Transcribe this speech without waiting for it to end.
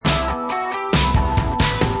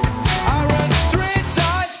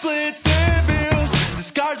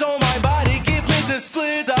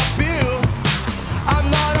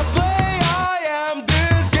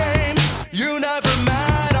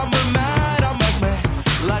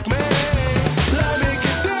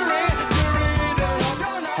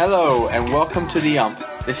Hello and welcome to The Ump.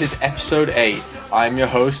 This is episode 8. I'm your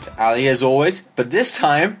host, Ali, as always, but this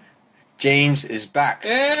time, James is back.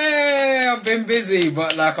 Hey, I've been busy,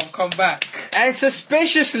 but I've come back. And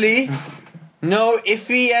suspiciously, no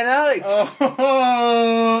Iffy and Alex.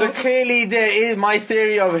 Oh. So clearly there is my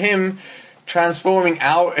theory of him transforming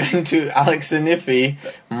out into Alex and Iffy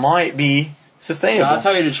might be sustainable. No, I'll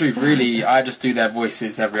tell you the truth, really, I just do their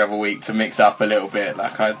voices every other week to mix up a little bit.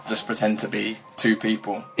 I just pretend to be two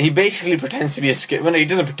people. He basically pretends to be well, no, he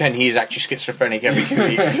doesn't pretend, he's actually schizophrenic every 2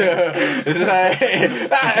 weeks. It's like...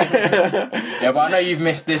 Yeah, but I know you've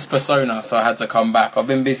missed this persona, so I had to come back. I've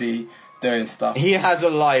been busy doing stuff. He has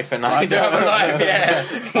a life and I do have a life, yeah.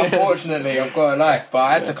 Unfortunately, I've got a life, but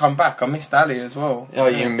I had to come back. I missed Ali as well. Oh,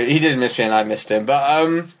 he did miss me and I missed him.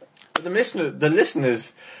 But the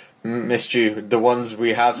listeners missed you, the ones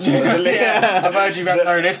we have. Yeah, I've heard you've had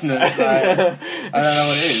no listeners. I don't know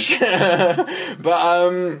what it is.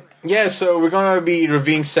 But yeah, so we're going to be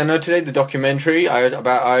reviewing Senna today, the documentary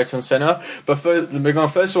about Ayrton Senna. But we're going to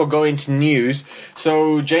first of all go into news.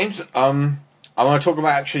 So James, I want to talk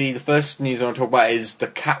about the first news I want to talk about is the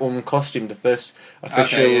Catwoman costume, the first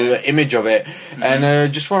official image of it. Mm-hmm.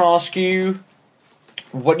 And just want to ask you,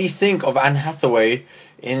 what do you think of Anne Hathaway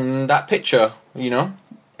in that picture, you know?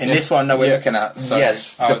 In this one that we're looking at. So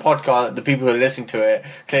yes, the podcast, the people who are listening to it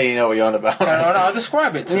clearly know what you're on about. I'll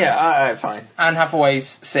describe it to you. Yeah, alright, fine. Anne Hathaway's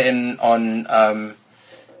sitting on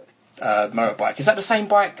motorbike. Is that the same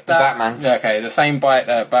bike that... Batman's. Yeah, okay, the same bike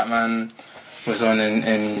that Batman was on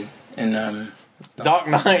in Dark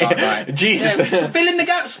Knight. Jesus. Yeah, fill in the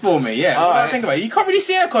gaps for me, yeah. What do I think about it? You can't really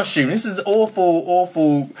see her costume. This is an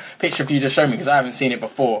awful picture for you to show me because I haven't seen it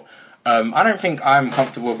before. I don't think I'm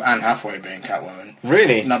comfortable with Anne Hathaway being Catwoman.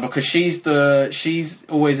 Really? No, because she's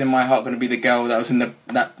always in my heart going to be the girl that was in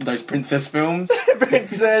those princess films.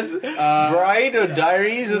 Princess Bride or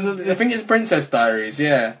Diaries or something? I think it's Princess Diaries,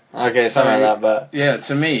 yeah. Okay, something like that, but... Yeah,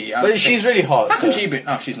 to me... But she's really hot. How can she be...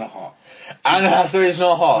 No, she's not hot. Anne Hathaway's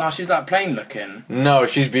not hot? No, she's plain looking. No,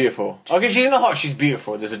 she's beautiful. Okay, she's not hot, she's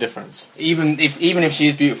beautiful. There's a difference. Even if she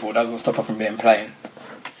is beautiful, it doesn't stop her from being plain.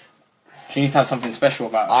 She needs to have something special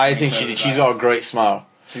about her. I think she's got a great smile.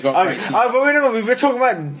 She's got a great smile. But we're talking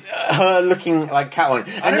about her looking like Catwoman.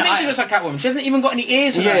 I don't think she looks like Catwoman. She hasn't even got any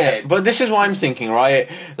ears in her head. But this is what I'm thinking, right?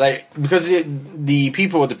 Because the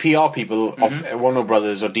PR people of Warner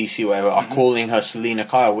Brothers or DC or whatever are calling her Selena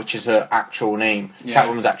Kyle, which is her actual name,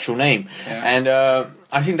 Catwoman's actual name. Yeah. And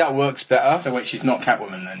I think that works better. So wait, she's not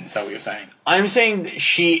Catwoman then? Is that what you're saying? I'm saying that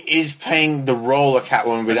she is playing the role of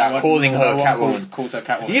Catwoman without calling her Catwoman. Calls her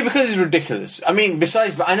Catwoman. Yeah, because it's ridiculous. I mean,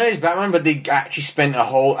 besides, I know it's Batman, but they actually spent a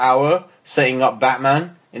whole hour setting up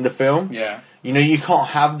Batman in the film. Yeah. You know, you can't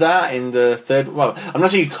have that in the third... Well, I'm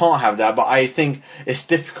not saying you can't have that, but I think it's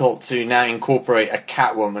difficult to now incorporate a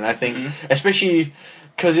Catwoman. I think, especially...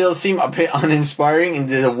 because it'll seem a bit uninspiring in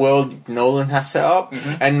the world Nolan has set up.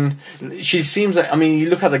 And she seems like... I mean, you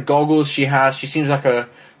look at the goggles she has, she seems like a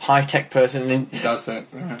high-tech person. And he does that.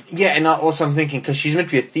 Yeah, and also I'm thinking, because she's meant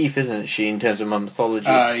to be a thief, isn't she, in terms of mythology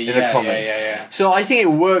in the comics. Yeah. So I think it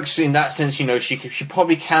works in that sense, you know, she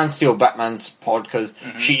probably can steal Batman's pod, because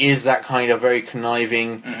she is that kind of very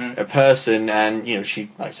conniving person, and, you know, she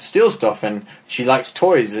likes to steal stuff, and she likes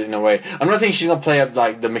toys in a way. I'm not thinking she's going to play up,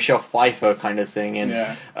 like, the Michelle Pfeiffer kind of thing in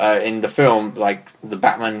the film, like the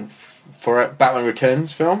Batman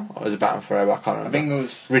Returns film, or was it Batman Forever? I can't remember. I think it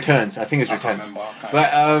was Returns. I think it's Returns. Can't remember.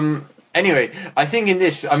 But anyway, I think in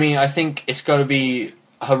this, I think it's going to be,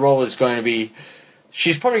 her role is going to be,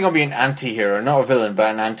 she's probably going to be an anti-hero, not a villain,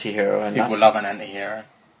 but an anti-hero. And people love an anti-hero.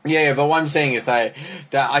 Yeah, but what I'm saying is that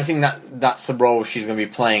I think that's the role she's going to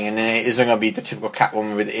be playing, and it isn't going to be the typical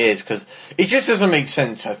Catwoman with ears, because it just doesn't make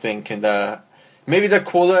sense, I think, maybe they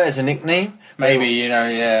call her as a nickname. Maybe, you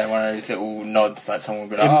know, one of those little nods, like someone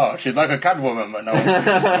would be like, oh, she's like a Catwoman, but no one can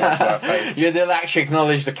to her face. Yeah, they'll actually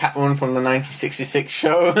acknowledge the Catwoman from the 1966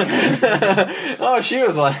 show. Oh, she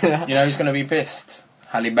was like that. You know who's going to be pissed?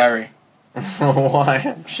 Halle Berry.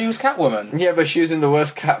 Why? She was Catwoman. Yeah, but she was in the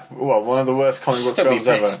worst one of the worst comic book films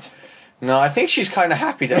ever. No, I think she's kind of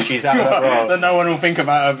happy that she's out of that role. That no one will think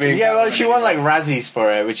about her being... Yeah, well, she won, like, Razzies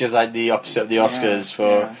for it, which is, like, the opposite of the Oscars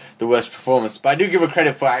for the worst performance. But I do give her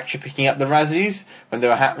credit for actually picking up the Razzies when they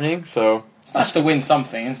were happening, so... It's nice to win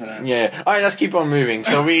something, isn't it? Yeah. Alright, let's keep on moving.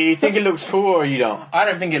 So we think it looks cool, or you don't? I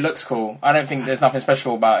don't think it looks cool. I don't think there's nothing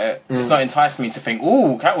special about it. It's not enticed me to think,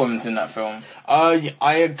 ooh, Catwoman's in that film.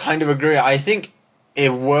 I kind of agree. I think...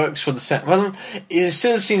 it works for the set. Well, it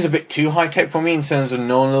still seems a bit too high tech for me in terms of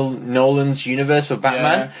Nolan's universe of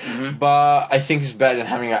Batman. Yeah. But I think it's better than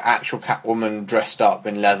having an actual Catwoman dressed up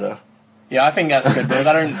in leather. Yeah, I think that's good. But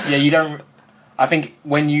I don't. I think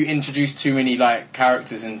when you introduce too many like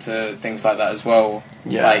characters into things like that as well,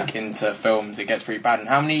 like into films, it gets pretty bad. And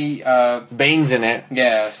how many Bane's in it?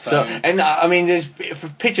 Yeah. So and I mean, there's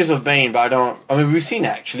pictures of Bane, but I don't. I mean, we've seen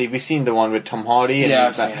the one with Tom Hardy. And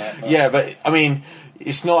I've seen it. But... Yeah, but I mean.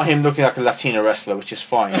 It's not him looking like a Latino wrestler, which is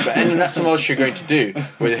fine. But and that's the most you're going to do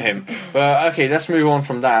with him. But okay, let's move on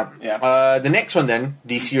from that. Yeah. The next one then,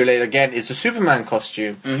 DC related again, is the Superman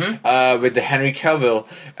costume with the Henry Cavill.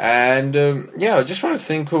 And I just want to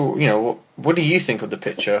think, what do you think of the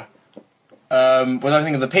picture? What do I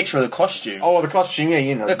think of the picture of the costume? Oh, the costume,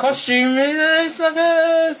 yeah, The costume is like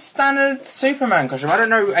a standard Superman costume. I don't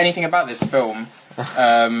know anything about this film.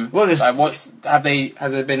 Well,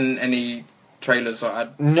 has there been any trailers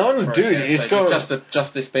none, dude. It's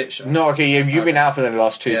just this picture. No, okay, you've been out for the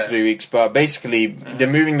last 2-3 weeks, but basically they're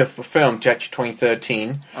moving the film to actually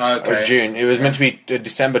 2013 or June. It was meant to be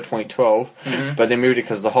December 2012, but they moved it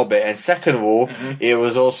because of The Hobbit. And second of all, it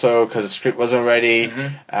was also because the script wasn't ready,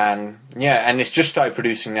 and it's just started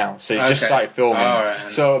producing now, so it's just started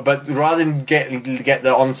filming. So, but rather than get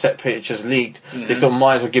the on-set pictures leaked, they thought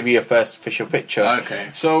might as well give you a first official picture.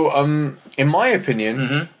 Okay. So, in my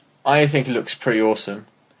opinion. I think it looks pretty awesome.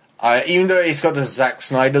 Even though it's got the Zack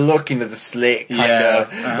Snyder look, the slick kind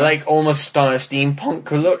of, like almost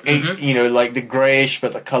steampunk look, like the greyish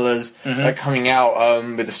but the colours coming out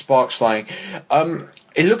with the sparks flying.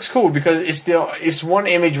 It looks cool because it's one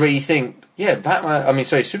image where you think,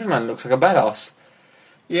 Superman looks like a badass.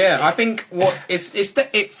 Yeah, I think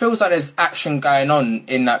it feels like there's action going on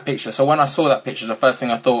in that picture. So when I saw that picture, the first thing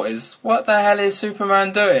I thought is, what the hell is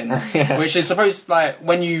Superman doing? Which is supposed, like,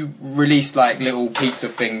 when you release, like, little peeks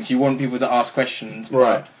of things, you want people to ask questions.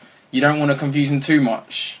 But you don't want to confuse them too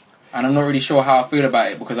much. And I'm not really sure how I feel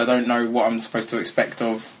about it because I don't know what I'm supposed to expect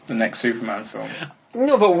of the next Superman film.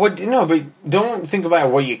 No, but don't think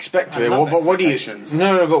about what you expect of it. But what do you?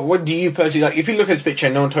 But what do you personally like? If you look at this picture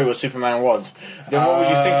and no one told you what Superman was, then what would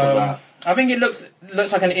you think of that? I think it looks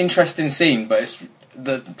like an interesting scene, but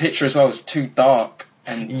the picture as well is too dark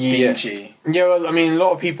and dingy. Yeah, well, I mean, a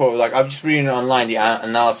lot of people like I've just reading online the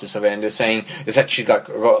analysis of it, and they're saying it's actually got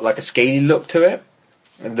like a scaly look to it.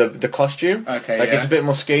 The costume, it's a bit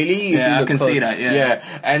more scaly. I can see that. Yeah,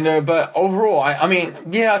 and but overall, I mean,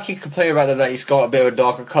 I can complain about that he's got a bit of a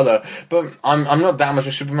darker color, but I'm not that much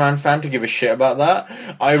a Superman fan to give a shit about that.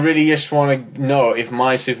 I really just want to know if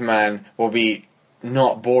my Superman will be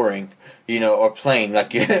not boring. Or plain,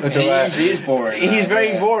 like... he usually is boring. He's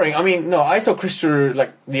very boring. I mean, no, I thought Christopher,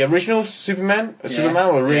 like, the original Superman was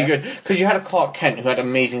really good, because you had a Clark Kent who had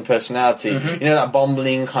amazing personality, that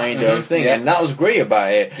bumbling kind of thing, and that was great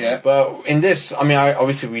about it. Yeah. But in this, I mean,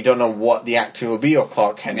 obviously we don't know what the actor will be of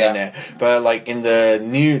Clark Kent in it, but, like, in the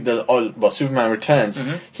Superman Returns,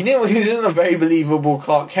 he wasn't a very believable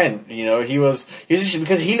Clark Kent, he was just,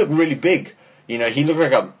 because he looked really big, he looked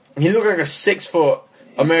like a 6 foot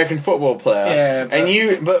American football player.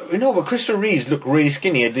 Yeah, but Christopher Reeves looked really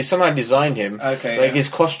skinny. They somehow designed him, his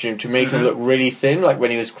costume, to make him look really thin, like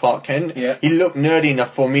when he was Clark Kent. Yeah. He looked nerdy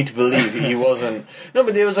enough for me to believe he wasn't. No,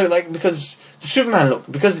 but there was because Superman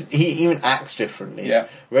because he even acts differently. Yeah.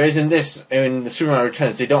 Whereas in the Superman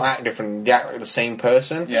Returns, they don't act differently. They act like the same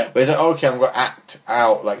person. Yeah. But it's like, okay, I'm going to act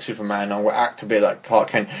out like Superman. I'm going to act a bit like Clark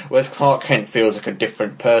Kent. Whereas Clark Kent feels like a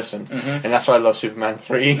different person. And that's why I love Superman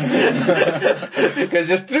 3. Because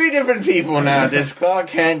there's 3 different people now. There's Clark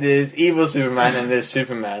Kent, there's evil Superman, and there's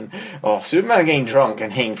Superman. Oh, Superman getting drunk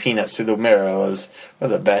and hitting peanuts to the mirror was one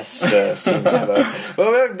of the best scenes ever.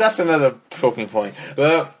 Well, that's another talking point.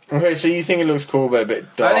 But... Okay, so you think it looks cool, but a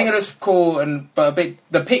bit dark. I think it looks cool,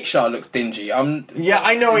 the picture looks dingy. Yeah,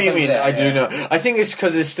 I know what you mean. I do know. I think it's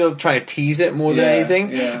because they're still trying to tease it more than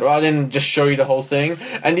anything, rather than just show you the whole thing.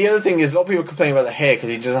 And the other thing is, a lot of people complain about the hair because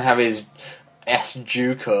he doesn't have his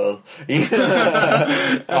Jew curl.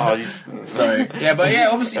 Sorry. Yeah, but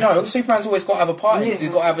obviously, no. Superman's always got to have a party. He's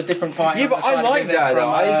got to have a different party. Yeah, but I like that though.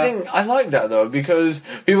 I like that though because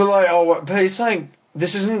people are like, but it's like.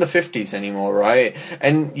 This isn't the 50s anymore, right?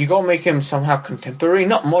 And you gotta make him somehow contemporary.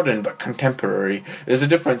 Not modern, but contemporary. There's a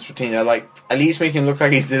difference between that. Like, at least make him look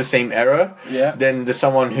like he's the same era. Yeah. Than the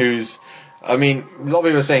someone who's... I mean, a lot of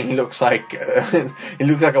people are saying he looks like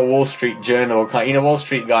a Wall Street Journal kind, Wall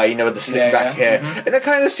Street guy, with the slick back hair. And I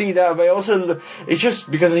kind of see that, but also it's just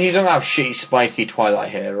because he don't have shitty spiky Twilight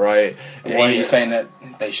hair, right? Why are you saying that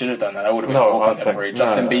they should have done that? That would have been more contemporary.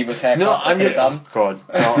 Justin Bieber's haircut. No, I'm just done. God,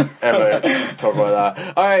 don't ever talk about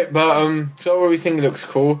that. All right, but so what we think looks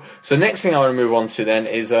cool. So next thing I want to move on to then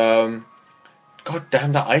is God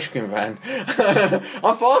damn that ice cream van.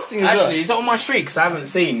 I'm fasting as well. Actually, is it on my streak? Because I haven't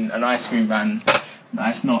seen an ice cream van No,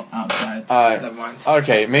 it's not outside. Never mind.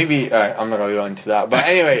 Okay, maybe. I'm not gonna go into that. But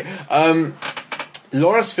anyway,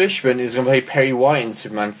 Lawrence Fishburne is going to play Perry White in the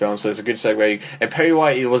Superman film, so it's a good segue. And Perry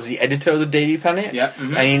White was the editor of the Daily Planet. Yeah.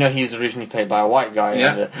 Mm-hmm. And he was originally played by a white guy.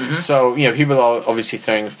 Yeah. Mm-hmm. So people are obviously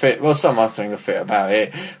throwing a fit. Well, some are throwing a fit about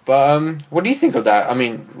it. But what do you think of that? I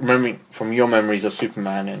mean, remembering from your memories of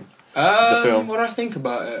Superman and the film. What do I think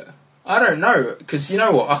about it? I don't know, because you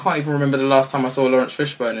know what? I can't even remember the last time I saw Lawrence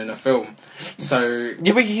Fishburne in a film. So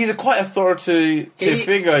yeah, but he's a quite authoritative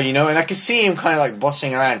figure, and I can see him kind of like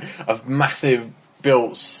bossing around a massive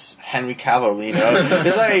built Henry Cavill,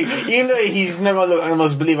 It's like, even though he's never looked like the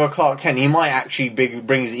most believable Clark Kent, he might actually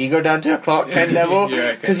bring his ego down to a Clark Kent level.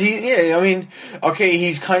 Because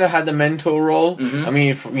he's kind of had the mentor role. Mm-hmm. I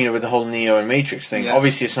mean, with the whole Neo and Matrix thing,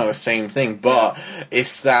 obviously it's not the same thing, but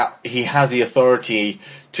it's that he has the authority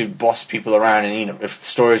to boss people around, and if the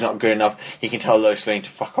story's not good enough, he can tell Lois Lane to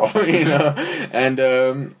fuck off, And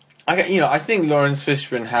I think Lawrence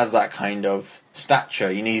Fishburne has that kind of stature.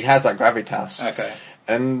 He has that gravitas. Okay.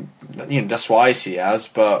 And that's what I see it as,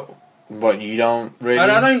 but you don't really. And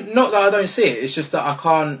I don't. Not that I don't see it. It's just that I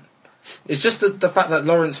can't. It's just the fact that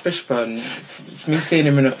Lawrence Fishburne, me seeing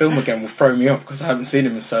him in a film again will throw me off because I haven't seen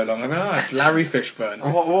him in so long. I'm like, it's Larry Fishburne.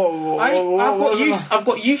 I've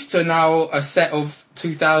got used to now a set of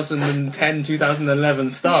 2010, 2011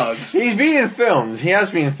 stars. He's been in films. He has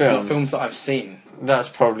been in films. Not films that I've seen. That's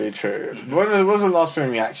probably true. Mm-hmm. When was the last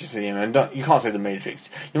film you actually seen him? And you can't say The Matrix.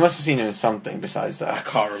 You must have seen him in something besides that. I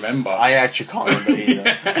can't remember. I actually can't remember either.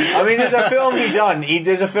 I mean, there's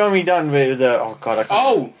a film he done with oh god, I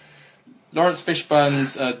can't. Lawrence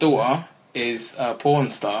Fishburne's daughter is a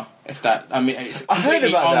porn star. If that, I mean, it's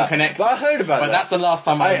completely unconnected. But I heard about that. But that's the last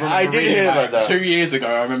time I remember did reading hear about that. 2 years ago,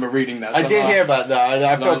 I remember reading that. I did hear about that.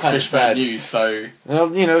 I felt kind of sad. News, so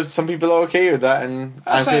well, some people are okay with that, and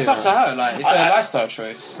it's up to her. Like, it's her lifestyle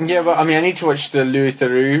choice. Yeah, but I mean, I need to watch the Louis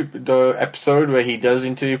Theroux episode where he does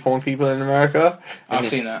interview porn people in America. I've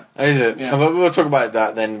seen that. Is it? Yeah. But we'll talk about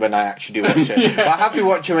that then when I actually do watch it. But I have to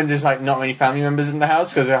watch it when there's like not many family members in the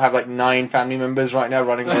house, because I have like 9 family members right now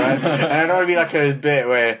running around, and I don't want to be like a bit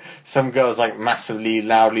where some girl's like massively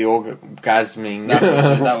loudly orgasming.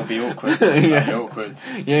 That would be awkward. That'd be awkward.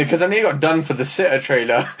 Yeah, because I nearly got done for the Sitter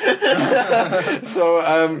trailer. So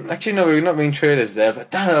actually no, we're not being trailers there,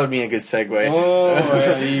 but that would be a good segue.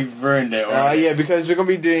 Oh, you've ruined it already. Yeah, because we're gonna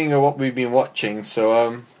be doing what we've been watching.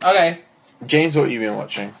 So okay, James, what have you been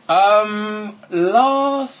watching? On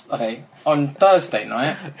Thursday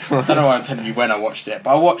night, I don't know why I'm telling you when I watched it,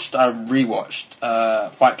 but I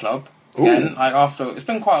rewatched Fight Club again. Like, after it's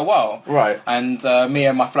been quite a while, right? And me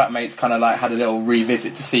and my flatmates kind of like had a little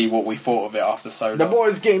revisit to see what we thought of it after so long. The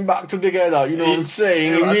boys getting back together, you know what I'm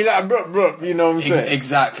saying? And be like, bruh, you know what I'm saying?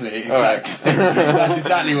 Exactly. Right. That's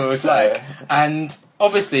exactly what it was like. And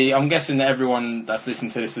obviously, I'm guessing that everyone that's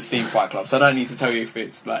listening to this has seen Fight Club, so I don't need to tell you if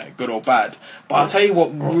it's like good or bad. But I'll tell you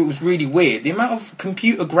what was really weird: the amount of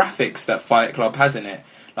computer graphics that Fight Club has in it.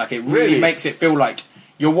 Like, it really makes it feel like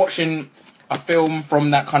you're watching a film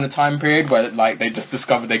from that kind of time period where like they just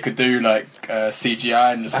discovered they could do like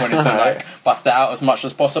CGI and just wanted to like bust it out as much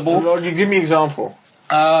as possible. Well, give me an example.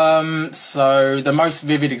 So the most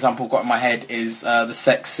vivid example I've got in my head is the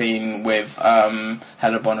sex scene with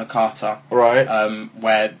Helena Bonham Carter, right?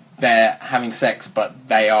 Where they're having sex, but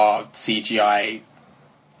they are CGI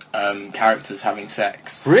characters having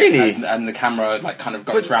sex. Really? And the camera like kind of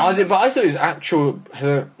goes round. But I thought it was actual.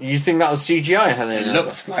 You think that was CGI? It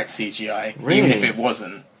looked like CGI, really? even if it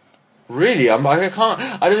wasn't. Really? I don't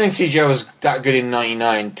think CGI was that good in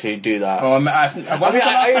 '99 to do that. Well, when was the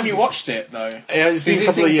last time you watched it, though? Yeah, it's been a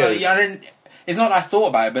couple of years. It's not that I thought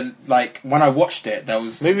about it, but like when I watched it, there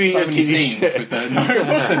was so many scenes with the. No, it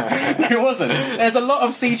wasn't. It wasn't. There's a lot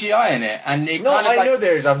of CGI in it, and it. I know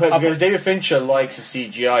there is. I've heard because David Fincher likes the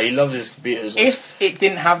CGI. He loves his computers. If it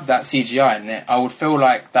didn't have that CGI in it, I would feel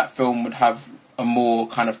like that film would have a more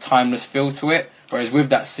kind of timeless feel to it. Whereas with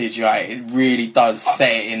that CGI, it really does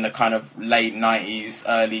set it in the kind of late 90s,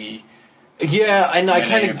 early. Yeah, and I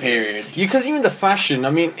kind of period. Because even the fashion, I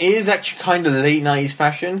mean, it is actually kind of late 90s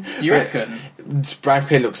fashion. You reckon? Brad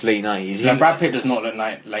Pitt looks late 90s. No, Brad Pitt does not look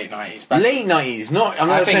late 90s. Late 90s, not. I'm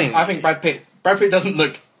not saying. I think Brad Pitt doesn't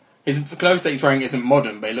look. His clothes that he's wearing isn't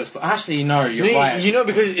modern, but it looks like... Actually, no, you're right. You know,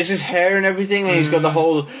 because it's his hair and everything, and he's got the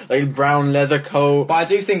whole like brown leather coat. But I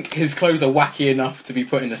do think his clothes are wacky enough to be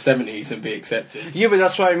put in the 70s and be accepted. Yeah, but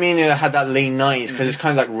that's what I mean. It had that late 90s, because it's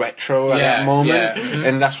kind of like retro at that moment. Yeah.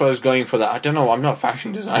 And that's why I was going for that. I don't know, I'm not a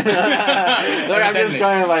fashion designer. I'm just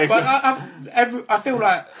going like... But I feel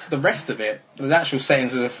like the rest of it, the actual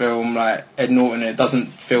settings of the film, like Ed Norton, it doesn't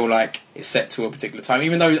feel like it's set to a particular time.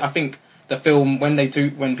 Even though I think... the film when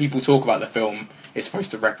people talk about the film, it's supposed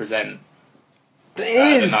to represent the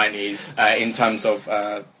 90s in terms of.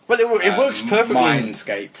 Well, it works perfectly.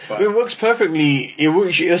 Mindscape. But It works perfectly. It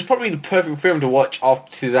was probably the perfect film to watch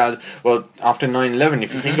after 2000. Well, after 9/11,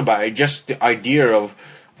 if you think about it, just the idea of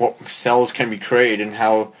what cells can be created and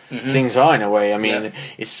how things are in a way. I mean,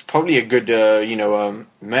 it's probably a good, well,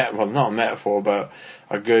 not a metaphor, but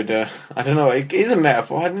a good. I don't know. It is a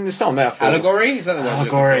metaphor. It's not a metaphor. Allegory? Is that the word?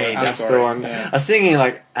 Allegory. That's the one. Yeah. I was thinking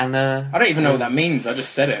like Anna. I don't even know what that means. I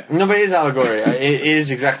just said it. No, but it is allegory. It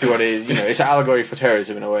is exactly what it is. It's an allegory for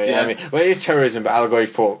terrorism in a way. Yeah. I mean, well, it is terrorism, but allegory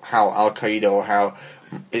for how Al Qaeda or how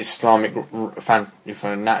Islamic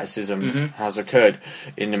fanaticism has occurred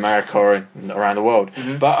in America or around the world.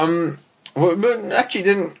 But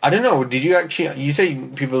actually, I don't know. Did you actually? You say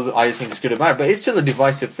people either think it's good or bad, but it's still a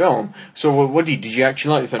divisive film. So, what did you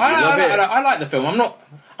actually like the film? I like the film. I'm not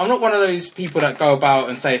one of those people that go about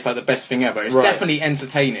and say it's like the best thing ever. It's definitely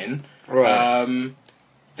entertaining. Right.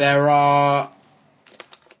 There are.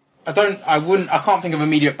 I can't think of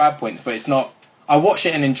immediate bad points, but it's not. I watch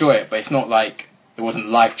it and enjoy it, but it's not like it wasn't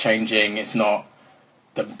life changing. It's not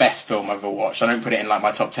the best film I've ever watched. I don't put it in like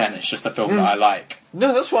my top 10. It's just a film that I like.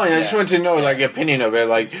 No, that's fine. I just wanted to know like your opinion of it.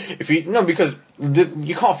 Like because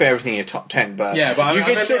you can't fit everything in your top 10, but you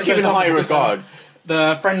can still keep it in high regard.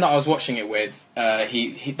 The friend that I was watching it with,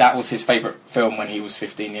 he that was his favourite film when he was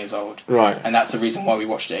 15 years old. Right. And that's the reason why we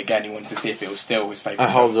watched it again. He wanted to see if it was still his favourite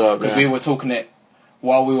film. Holds up, because we were talking it.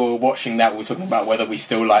 While we were watching that, we were talking about whether we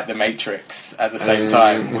still liked The Matrix at the same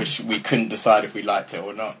time, which we couldn't decide if we liked it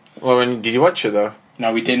or not. Well, did you watch it though?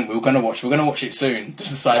 No, we didn't. We were going to watch it soon to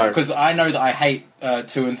decide, because I know that I hate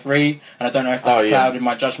 2 and 3, and I don't know if that's clouded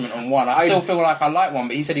my judgment on 1. I still feel like I like 1,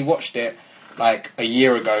 but he said he watched it like a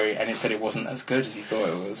year ago, and he said it wasn't as good as he thought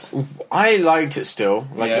it was. I liked it still.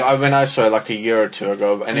 When I saw it like a year or two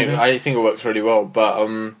ago, and I think it works really well. But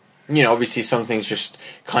obviously some things just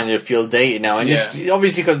kind of feel dated now, and it's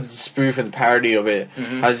obviously because the spoof and the parody of it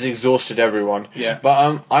has exhausted everyone. Yeah.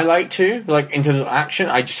 But I like to, like, in terms of action,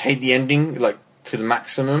 I just hate the ending, like, to the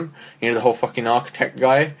maximum. The whole fucking architect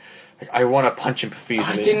guy. Like, I want to punch him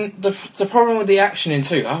profusely. The problem with the action in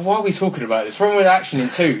 2. Why are we talking about this? The problem with the action in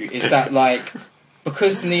 2 is that, like,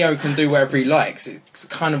 because Neo can do whatever he likes, it's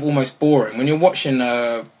kind of almost boring. When you're watching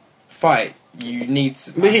a fight, I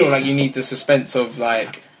feel like you need the suspense of,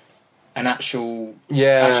 like, an actual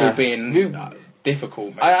being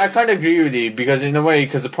difficult. Maybe. I kind of agree with you, because in a way,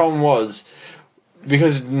 because the problem was,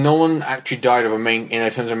 because no one actually died of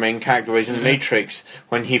in terms of main character, whereas in the Matrix,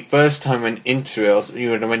 when he first time went into it,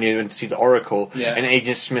 when you went to see the Oracle, and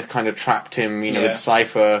Agent Smith kind of trapped him, with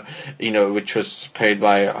Cypher, which was played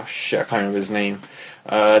by, I can't remember his name.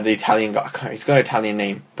 The Italian guy, he's got an Italian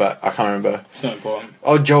name, but I can't remember. It's not important.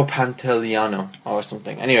 Oh, Joe Pantoliano, or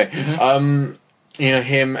something. Anyway,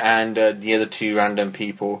 him and the other 2 random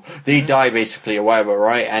people, they die basically or whatever,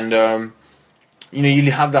 right? And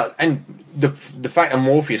you have that, and the fact that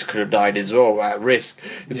Morpheus could have died as well at risk,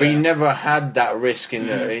 but you never had that risk in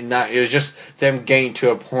that. It was just them getting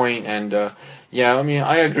to a point, and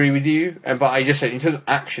I agree with you. But I just said in terms of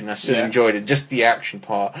action, I still enjoyed it, just the action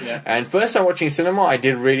part. Yeah. And first time watching cinema, I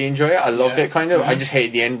did really enjoy it. I loved it, kind of. I just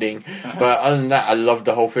hated the ending, but other than that, I loved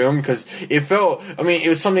the whole film because it felt. It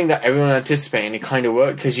was something that everyone anticipated, and it kind of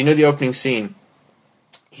worked because the opening scene.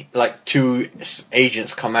 Like 2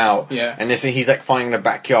 agents come out, and he's like fighting in the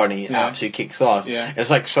backyard, and he absolutely kicks ass. Yeah. It's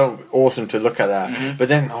like so awesome to look at that. But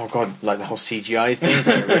then, oh god, like the whole CGI thing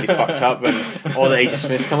really fucked up, and all the Agent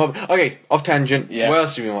Smiths come up. Okay, off tangent. What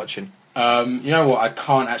else have you been watching? You know what? I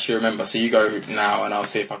can't actually remember. So you go now, and I'll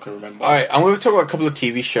see if I can remember. All right, I'm going to talk about a couple of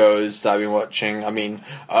TV shows that I've been watching.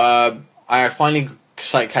 I finally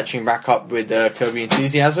started catching back up with Curb Your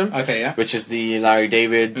Enthusiasm. Okay, yeah. Which is the Larry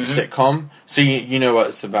David sitcom. So you know what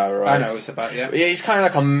it's about, right? I know what it's about, yeah. It's kind of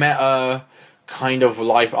like a meta kind of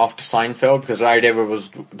life after Seinfeld, because Larry David was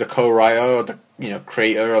the co-writer or the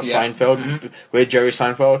creator of Seinfeld with Jerry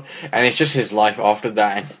Seinfeld, and it's just his life after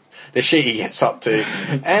that and the shit he gets up to.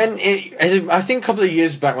 And I think a couple of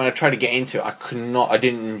years back when I tried to get into it, I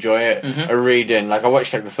didn't enjoy it. I really didn't. Like, I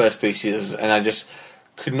watched like the first 3 seasons and I just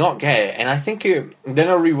could not get it, and I think then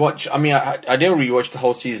I rewatched. I didn't rewatch the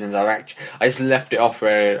whole seasons. I just left it off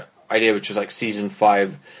where I did, which was like season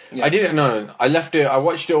 5. Yeah. I didn't know. I left it. I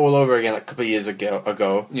watched it all over again like a couple of years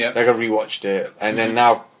ago. Yeah. Like I rewatched it, and then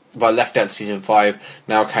now, but I left it at season 5.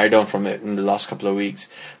 Now carried on from it in the last couple of weeks.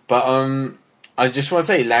 But I just want to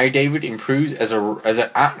say Larry David improves as an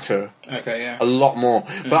actor. Okay, yeah. A lot more.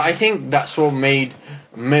 But I think that's what might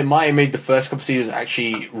have made the first couple of seasons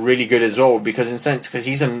actually really good as well, because in a sense, because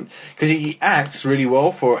he acts really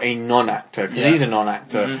well for a non-actor, because he's a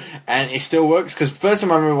non-actor, and it still works. Because first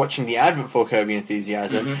time I remember watching the advert for Curb Your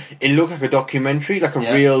Enthusiasm, it looked like a documentary, like a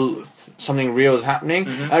real. Something real is happening.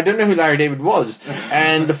 I don't know who Larry David was,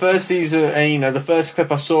 and the first season, and the first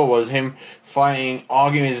clip I saw was him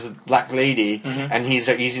arguing with this black lady, and he's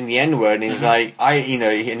like using the N word, and he's like,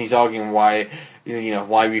 and he's arguing why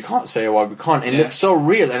we can't say it, why we can't. And it looks so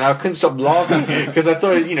real, and I couldn't stop laughing because I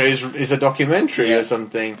thought, it's a documentary or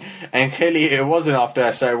something. And clearly it wasn't after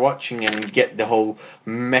I started watching and get the whole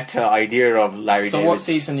meta idea of Larry David. So what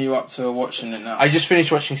season are you up to watching it now? I just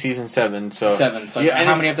finished watching season 7. So 7. So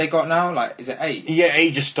how many have they got now? Like, is it 8? Yeah,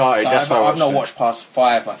 8 just started. So That's why I've not watched past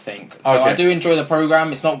 5, I think. Okay. I do enjoy the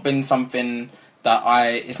programme. It's not been something that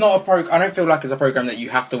I don't feel like it's a program that you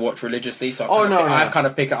have to watch religiously, so I kind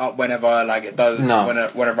of pick it up whenever it does,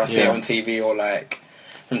 whenever I see it on TV or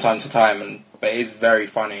from time to time, but it is very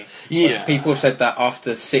funny. Yeah, but people have said that after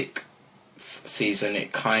the 6th season,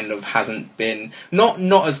 it kind of hasn't been not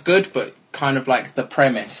as good, but kind of the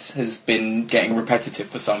premise has been getting repetitive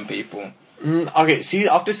for some people. Okay,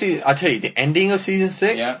 I tell you, the ending of season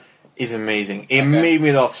 6. Is amazing. It made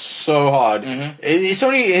me laugh so hard. It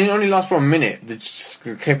only lasts for a minute. The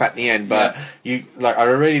clip at the end, but I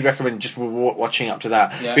really recommend just watching up to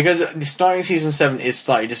that because starting season 7 is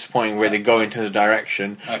slightly disappointing where they go into the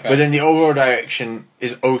direction, but then the overall direction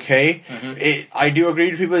is okay. I do agree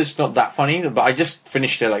with people; it's not that funny, but I just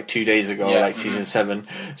finished it 2 days ago, season 7,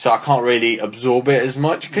 so I can't really absorb it as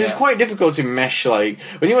much because it's quite difficult to mesh. When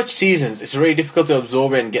you watch seasons, it's really difficult to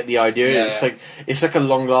absorb it and get the idea. It's like a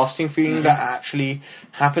long-lasting feeling that actually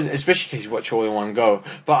happens, especially because you watch all in one go.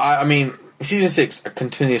 But I mean, season 6 I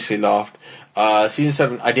continuously laughed. Season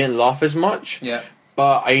 7 I didn't laugh as much.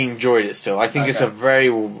 But I enjoyed it still. I think it's a very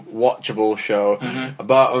watchable show.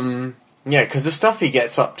 But because the stuff he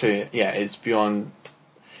gets up to, it's beyond.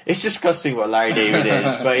 It's disgusting what Larry David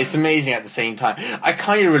is, but it's amazing at the same time. I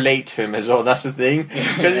kind of relate to him as well. That's the thing,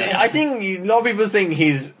 because I think a lot of people think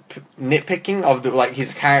he's nitpicking of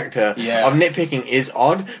his character of nitpicking is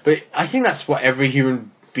odd, but I think that's what every human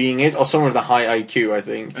being is, or someone with a high IQ, I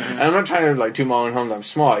think. And I'm not trying to toot my own horn that I'm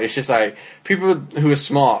smart. It's just people who are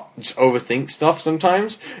smart just overthink stuff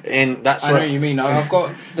sometimes, and that's I know what you mean.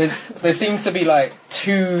 There seems to be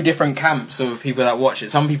 2 different camps of people that watch it.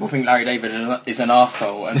 Some people think Larry David is an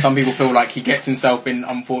arsehole, and some people feel like he gets himself in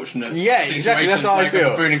unfortunate situations, exactly. That's how I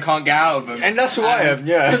feel, and can't get out of them. And that's why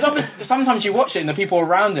because sometimes you watch it and the people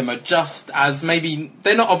around him are just as maybe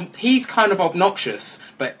they're not. He's kind of obnoxious,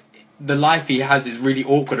 but the life he has is really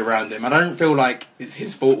awkward around him. I don't feel like it's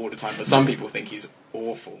his fault all the time, but some people think he's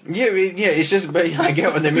awful. It's just, but I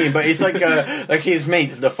get what they mean. But it's like his mate,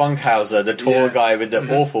 the Funkhauser, the tall guy with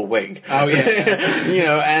the awful wig. Oh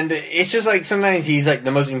yeah, and it's just sometimes he's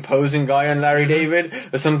the most imposing guy on Larry David,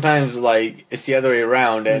 but sometimes it's the other way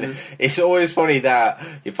around, and it's always funny that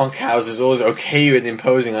Funkhauser's always okay with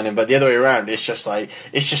imposing on him, but the other way around, it's just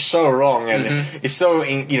so wrong, and it's so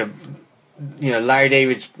Larry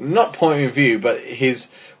David's not point of view, but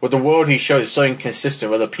the world he shows is so inconsistent.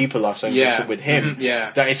 Whether people are so inconsistent with him,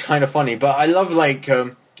 that it's kind of funny. But I love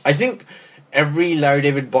I think every Larry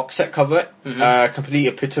David box set cover completely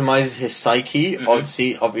epitomizes his psyche not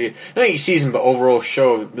each season, but overall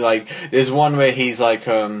show. There's one where he's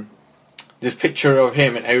this picture of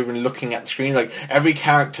him and everyone looking at the screen, every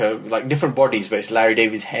character, different bodies, but it's Larry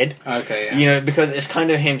David's head. Okay, yeah. Because it's kind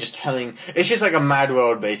of him just telling. It's just a Mad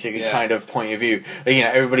World, basically, kind of point of view.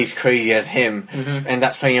 Everybody's crazy as him, and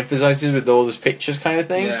that's why he emphasizes with all those pictures, kind of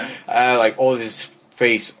thing. Yeah. All his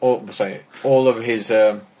face, all of his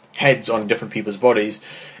heads on different people's bodies,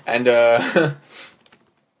 and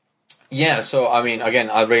So I mean, again,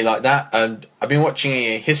 I really like that, and I've been watching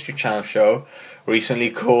a History Channel show recently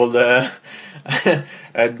called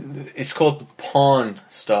it's called Pawn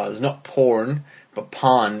Stars, not porn, but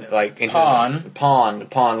pawn, pawn,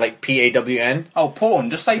 PAWN. Oh, porn!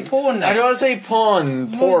 Just say porn. Now. I don't want to say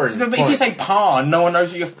porn. But if you say pawn, no one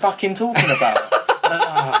knows what you're fucking talking about.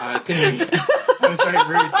 I was very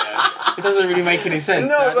rude there. It doesn't really make any sense.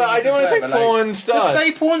 No, but I don't want to say porn stars. Just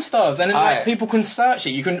say porn stars, and then people can search it.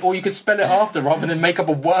 You could spell it after rather than make up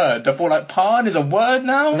a word. I thought pawn is a word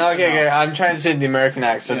now. No, okay. I'm trying to say the American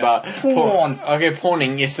accent, but porn.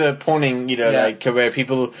 Pawning. It's the pawning. Where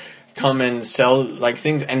people come and sell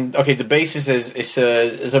things. And the basis is it's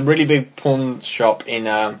a really big pawn shop in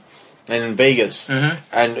in Vegas,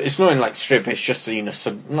 and it's not in like strip. It's just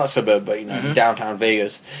not suburb, but downtown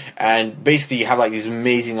Vegas. And basically, you have like these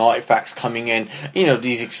amazing artifacts coming in.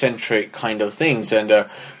 These eccentric kind of things, and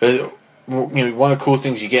one of the cool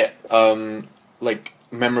things you get, like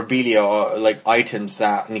memorabilia or like items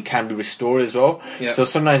that and it can be restored as well. Yep. So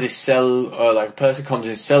sometimes they sell, like a person comes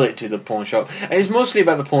and sell it to the pawn shop, and it's mostly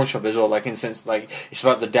about the pawn shop as well. Like in sense, like it's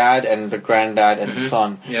about the dad and the granddad and the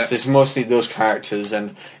son. Yep. So it's mostly those characters,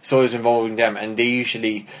 and it's always involving them. And they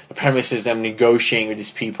usually the premise is them negotiating with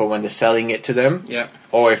these people when they're selling it to them. Yeah.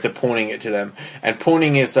 Or if they're pawning it to them. And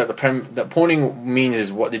pawning is that pawning means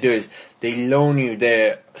is what they do is they loan you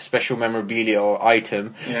their special memorabilia or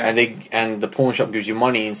item, and the pawn shop gives you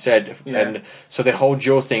money instead, and so they hold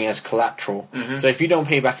your thing as collateral. So if you don't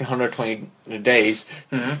pay back in 120 days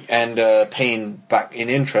and paying back in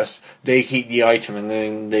interest, they keep the item and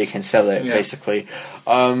then they can sell it basically.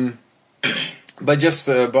 But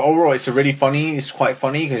overall, it's It's quite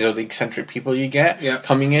funny because of the eccentric people you get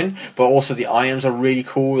coming in. But also the items are really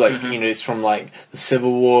cool. Like it's from like the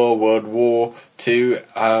Civil War, World War II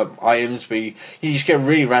items. But you just get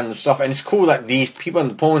really random stuff, and it's cool that these people in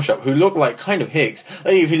the pawn shop who look like kind of hicks,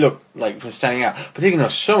 like if you look like from standing out, but they know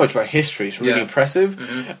so much about history. It's really impressive.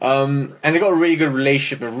 And they got a really good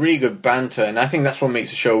relationship and really good banter, and I think that's what makes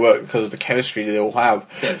the show work because of the chemistry that they all have.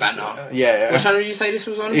 Bit of banter. What channel did you say this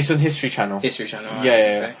was on? It's on History Channel. History Channel. Right.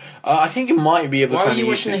 Okay. I think it might be able. Why were you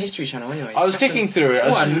watching the History Channel anyway? I was clicking through it.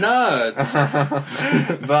 What a nerds!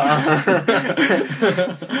 But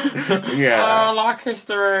I like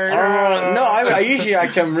history. No, I usually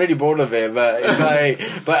actually I'm really bored of it, but it's like,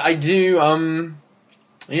 but I do.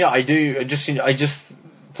 I do. I just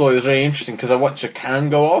thought it was very interesting because I watched a cannon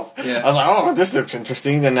go off. I was like, oh, this looks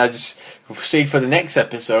interesting. Then I just stayed for the next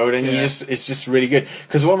episode, and it's just really good.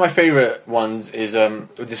 Because one of my favorite ones is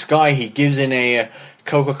this guy. He gives in a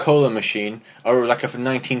Coca-Cola machine, or like a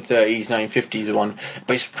 1930s, 1950s one,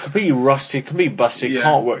 but it's completely rusted, completely busted,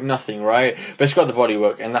 can't work nothing, right? But it's got the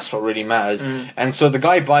bodywork, and that's what really matters. And so the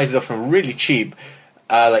guy buys it off him really cheap,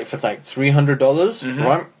 like for like $300,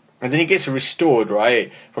 right? And then he gets it restored,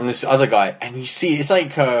 right, from this other guy. And you see, it's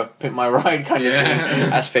like Pimp My Ride kind of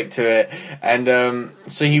aspect to it. And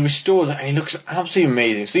so he restores it, and he looks absolutely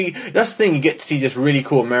amazing. So that's the thing, you get to see this really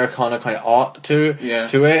cool Americana kind of art to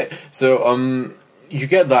it. So you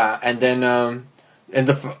get that, and then... and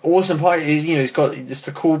the awesome part is, it's got just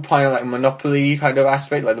the cool kind of like Monopoly kind of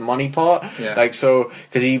aspect, like the money part. Like, so,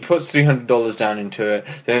 because he puts $300 down into it,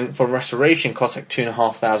 then for restoration costs like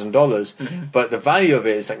 $2,500, but the value of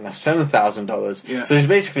it is like now $7,000.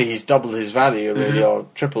 So he's doubled his value, really, or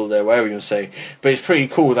tripled it, whatever you want to say. But it's pretty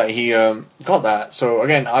cool that he got that. So,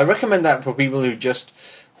 again, I recommend that for people who just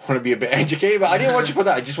want to be a bit educated, but I didn't watch it for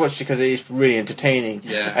that. I just watched it because it is really entertaining,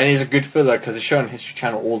 and it's a good filler because it's shown on History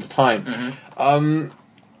Channel all the time.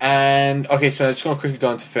 And okay, so I'm just gonna quickly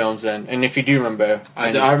go into films then, and if you do remember,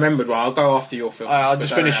 I remembered. Well, I'll go after your film. I'll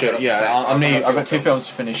just finish it. I've got two films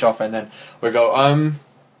to finish off, and then we'll go.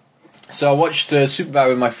 So I watched Superbad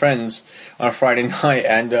with my friends on a Friday night,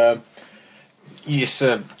 and it's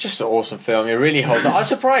just an awesome film. It really holds up. I was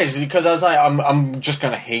surprised because I was like, I'm just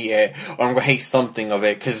gonna hate it, or I'm gonna hate something of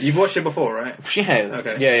it. Because you've watched it before, right? Yeah.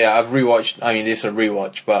 Okay. Yeah. I've rewatched. I mean, this is a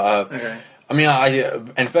rewatch, but okay. I mean,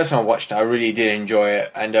 and the first time I watched it, I really did enjoy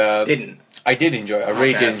it, and I did enjoy it. I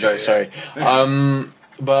really did enjoy it. Sorry,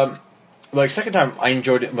 but like second time I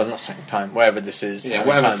enjoyed it. Well, not second time, whatever this is. Yeah,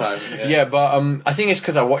 whatever time. Yeah, but I think it's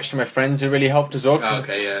because I watched it with my friends. It really helped as well.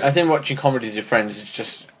 Okay, I think watching comedies with your friends, it's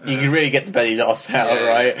just you can really get the belly laughs out,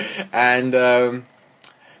 right? And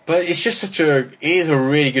but it's just it is a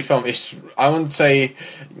really good film. I wouldn't say,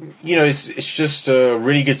 it's just a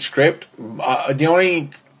really good script. The only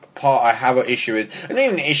part I have an issue with, and not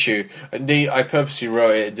even an issue, I purposely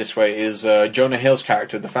wrote it this way, is Jonah Hill's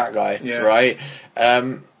character, the fat guy, right,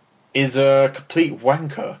 is a complete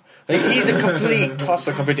wanker. Like, he's a complete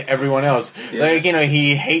tosser compared to everyone else. Like,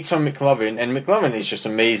 he hates on McLovin, and McLovin is just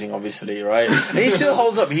amazing, obviously, right? And he still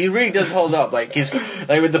holds up. He really does hold up. Like,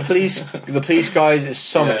 with the police guys, it's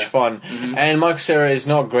so much fun. And Michael Cera is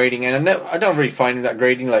not grading, and I don't really find him that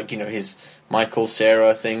grading, like, his Michael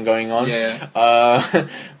Cera thing going on.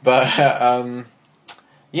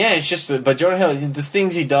 It's just, but Jonah Hill, the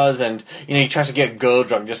things he does, and he tries to get girl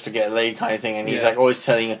drunk just to get laid, kind of thing, and he's like always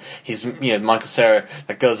telling his Michael Cera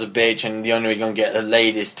that girl's a bitch, and the only way you're gonna get her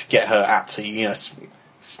laid is to get her absolutely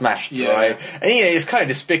smashed, right? And it's kind of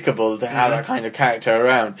despicable to have that kind of character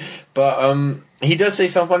around, but he does say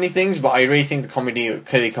some funny things, but I really think the comedy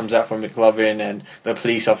clearly comes out from McLovin and the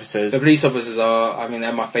police officers. The police officers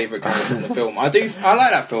they're my favourite characters in the film. I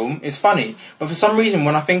like that film. It's funny, but for some reason,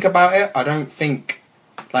 when I think about it, I don't think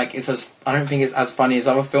like I don't think it's as funny as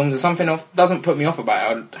other films. There's something doesn't put me off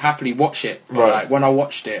about it. I'd happily watch it. But like when I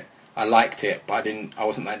watched it, I liked it, but I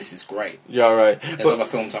wasn't like, this is great. Yeah, right. There's other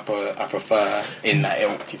films I prefer in that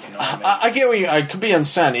ilk, if you know what I mean. I get what you... I completely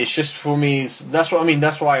understand. It's just, for me, that's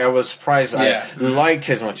why I was surprised I liked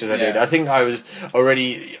it as much as I did. I think I was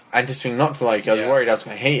already anticipating not to like it. I was worried I was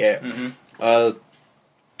going to hate it.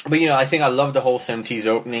 But, you know, I think I love the whole 70s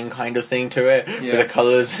opening kind of thing to it, with the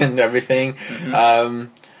colours and everything. And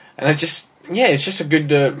I just... Yeah, it's just a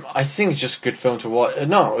good... I think it's just a good film to watch.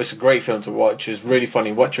 No, it's a great film to watch. It's really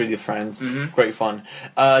funny. Watch it with your friends. Great fun.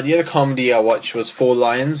 The other comedy I watched was Four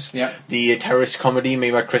Lions. Yeah. The terrorist comedy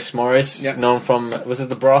made by Chris Morris. Known from... Was it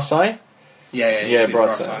The Brass Eye? Yeah,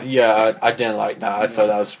 Brass Eye. Yeah, I didn't like that. I thought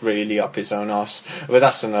that was really up his own arse. But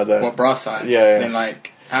that's another... What, Brass Eye? Yeah. Then,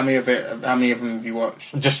 like... How many of them have you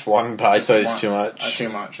watched? Just one, but I thought it was too much. Too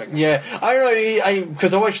much. Okay. Yeah, I don't know.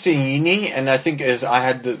 Because I watched it in uni, and I think I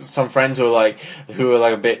had some friends who were like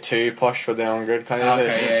a bit too posh for their own good kind of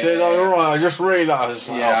thing. Yeah, so I just really I was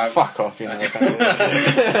like, oh, fuck off, you know.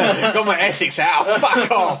 Got my Essex out. Fuck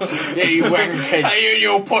off, yeah, you wankers. Hey, you and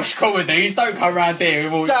your posh comedies, don't come around here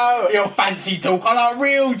with all your fancy talk. I like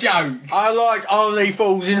real jokes. I like Only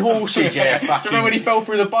Fools and Horses. Yeah, Do you remember when he fell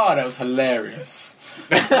through the bar? That was hilarious.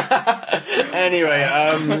 Anyway,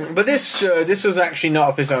 but this was actually not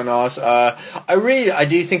up his own arse. I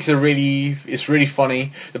do think it's really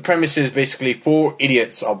funny. The premise is basically 4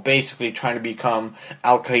 idiots are basically trying to become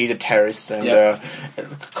Al Qaeda terrorists, and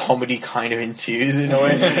comedy kind of ensues in a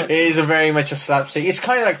way. It is very much a slapstick. It's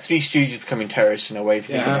kind of like Three Stooges becoming terrorists in a way, if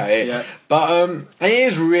you think about it. Yeah. But and it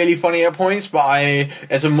is really funny at points. But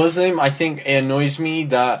as a Muslim, I think it annoys me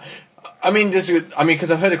that.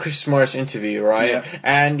 Because I've heard a Chris Morris interview, right? Yeah.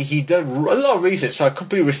 And he did a lot of research, so I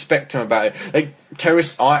completely respect him about it. Like,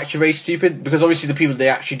 terrorists are actually very stupid, because obviously the people they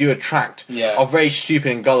actually do attract are very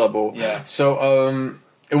stupid and gullible. Yeah. So,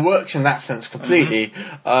 it works in that sense completely.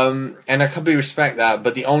 And I completely respect that,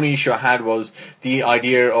 but the only issue I had was the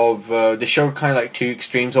idea of, they showed kind of like 2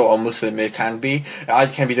 extremes of what a Muslim it can be.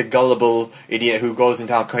 It can be the gullible idiot who goes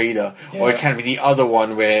into Al Qaeda, or it can be the other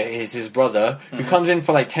one where it's his brother, who comes in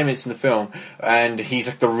for like 10 minutes in the film, and he's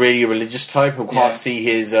like the really religious type who can't see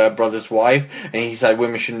his brother's wife, and he's like,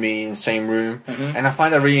 women shouldn't be in the same room. And I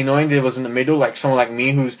find that really annoying that it was in the middle, like someone like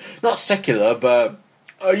me who's not secular, but...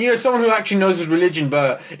 someone who actually knows his religion,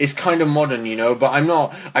 but is kind of modern, but I'm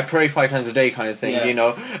not, I pray 5 times a day kind of thing,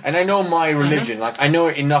 and I know my religion, like, I know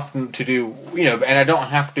it enough to do, and I don't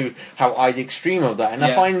have to have either extreme of that, and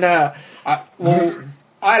I find that... I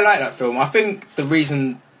like that film. I think the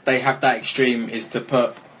reason they have that extreme is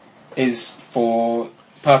for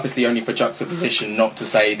purposely only for juxtaposition, not to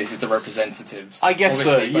say this is the representatives. I guess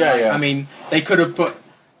so, yeah. I mean, they could have put...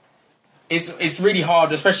 It's really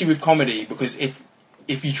hard, especially with comedy, because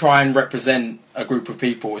if you try and represent a group of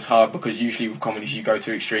people, it's hard, because usually with comedies you go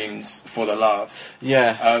to extremes for the laughs.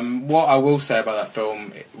 Yeah. What I will say about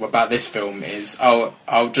this film is, can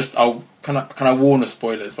I warn of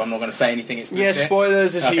spoilers, but I'm not going to say anything explicit. Yeah,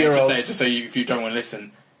 spoilers is here. Just so if you don't want to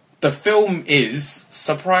listen. The film is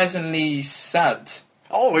surprisingly sad.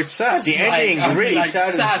 Oh, it's sad. The ending really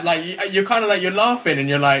sad. Sad. Like you're kind of like, you're laughing and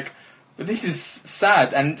you're like, but this is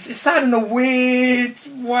sad, and it's sad in a weird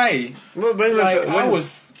way. I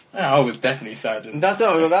was definitely sad. That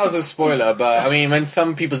was a spoiler, but I mean, when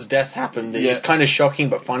some people's death happened, it's kind of shocking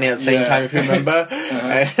but funny at the same time, if you remember.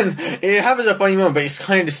 And it happens at a funny moment, but it's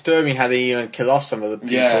kind of disturbing how they kill off some of the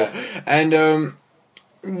people. Yeah. And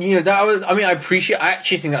that was. I mean, I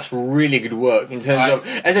actually think that's really good work in terms of,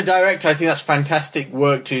 as a director, I think that's fantastic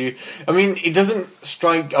work to. I mean, it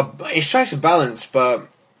strikes a balance, but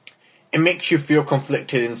it makes you feel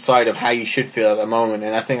conflicted inside of how you should feel at the moment,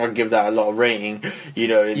 and I think I'll give that a lot of rating.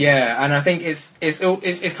 Yeah, and I think it's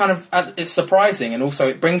kind of it's surprising, and also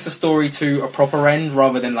it brings the story to a proper end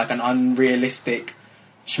rather than like an unrealistic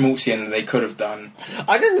schmaltzy end that they could have done.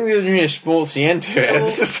 I don't think there's really a schmaltzy end to it.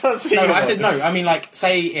 No, I said no. I mean, like,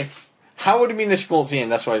 say if. How would it mean the schmaltzy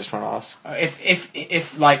end? That's what I just want to ask.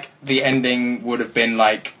 If like the ending would have been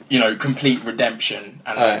like, complete redemption,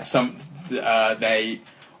 and like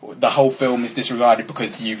the whole film is disregarded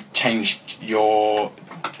because you've changed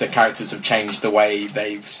the characters have changed the way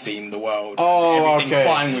they've seen the world. Oh, everything's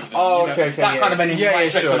fine with them. Oh, okay, that kind of ending. You might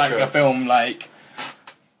expect a film like.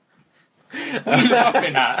 What are you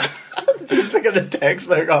laughing at? Just look at the text.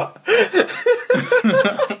 Like,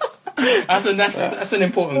 That's an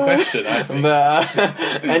important question, I think. But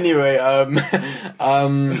anyway, what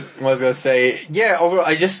was I going to say? Yeah, overall,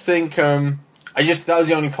 I just think that was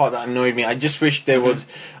the only part that annoyed me. I just wish there was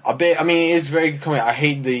a bit. I mean, it is very good comedy. I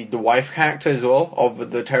hate the wife character as well of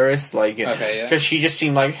the terrorist, like, because she just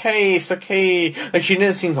seemed like, hey, it's okay. Like, she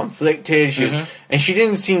didn't seem conflicted. And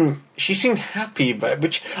she seemed happy, but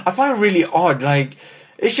which I find really odd. Like,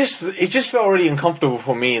 it just felt really uncomfortable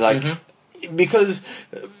for me, like, because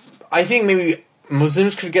I think maybe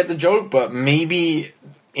Muslims could get the joke, but maybe.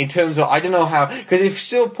 In terms of, I don't know how, because it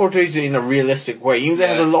still portrays it in a realistic way. Even though it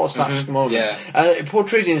has a lot of slapstick moments, it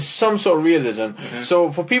portrays it in some sort of realism.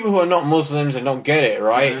 So for people who are not Muslims and don't get it,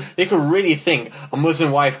 right, they could really think a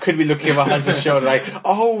Muslim wife could be looking at her husband's shoulder like,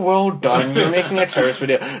 oh, well done, you're making a terrorist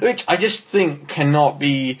video. Which I just think cannot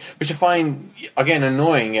be, which I find, again,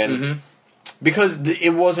 annoying. And because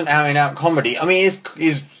it wasn't out and out comedy. I mean,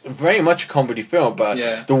 it's very much a comedy film,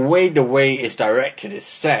 but the way it's directed, it's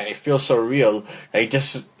set, it feels so real.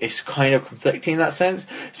 It's kind of conflicting in that sense.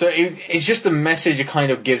 So it's just the message it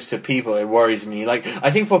kind of gives to people. It worries me. Like, I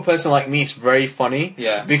think for a person like me, it's very funny.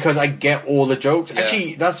 Because I get all the jokes.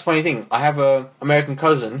 Actually, that's the funny thing. I have a American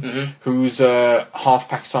cousin who's half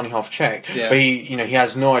Pakistani, half Czech. But he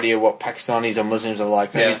has no idea what Pakistanis or Muslims are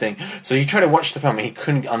like or anything. So he tried to watch the film and he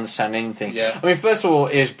couldn't understand anything. I mean, first of all,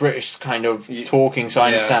 it's British kind of talking, so I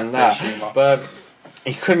understand that. But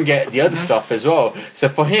he couldn't get the other stuff as well. So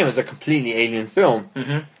for him, it's a completely alien film.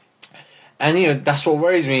 And, that's what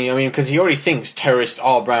worries me. I mean, because he already thinks terrorists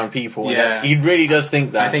are brown people. He really does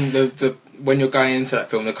think that. I think the when you're going into that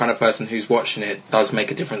film, the kind of person who's watching it does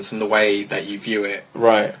make a difference in the way that you view it.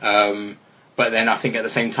 Right. But then I think at the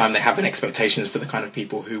same time they have an expectations for the kind of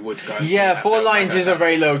people who would go. Four Lines is a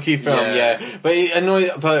very low key film. But it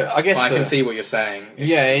annoys. But I guess I can see what you're saying.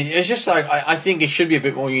 It's just like I think it should be a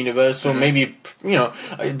bit more universal. Maybe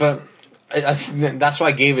but. I think that's why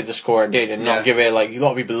I gave it the score I did, and not give it, like, a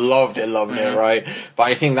lot of people loved it, right? But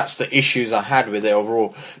I think that's the issues I had with it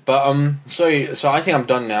overall. But so I think I'm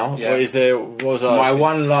done now. What was my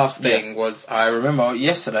one last thing was, I remember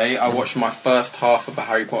yesterday I watched my first half of a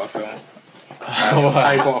Harry Potter film. It was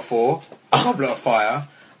Harry Potter 4, A Goblet of Fire.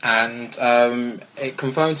 And it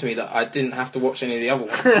confirmed to me that I didn't have to watch any of the other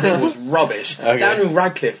ones. It was rubbish. Daniel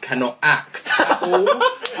Radcliffe cannot act at all.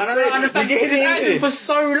 And I don't understand. Did you hear acting for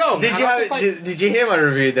so long? Did you hear my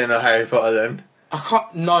review then of Harry Potter then? I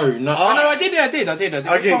can't. No. Oh, no, I did. Okay.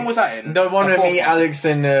 Which one was that in? The one with me, Alex,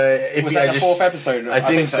 and was that the fourth episode? I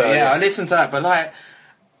think so. Yeah, I listened to that, but like.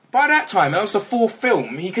 By that time, it was the fourth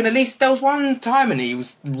film. He can at least... There was one time and he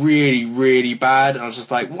was really, really bad. And I was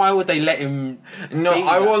just like, why would they let him... No,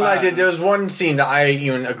 I won't lie. There was one scene that I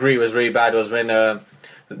even agree was really bad. Was when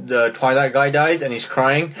the Twilight guy dies and he's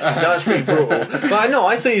crying. That was pretty brutal. But no,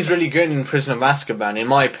 I thought he was really good in Prisoner of Azkaban, in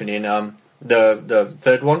my opinion. The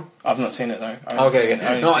third one. I've not seen it, though.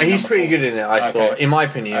 Okay. No, he's pretty good in it, I thought. In my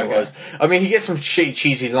opinion, it was. I mean, he gets some shitty,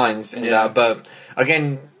 cheesy lines in that. But,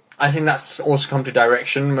 again... I think that's also come to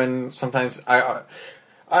direction when sometimes we're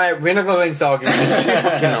not going to go into argument.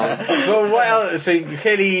 But what else? So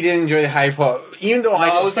clearly you didn't enjoy Harry Potter, even though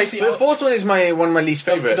I was basically the fourth one is one of my least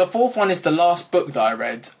favourite. The fourth one is the last book that I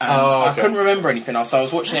read, and I couldn't remember anything else. So I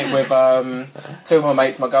was watching it with two of my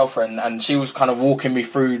mates, my girlfriend, and she was kind of walking me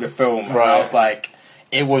through the film. And I was like,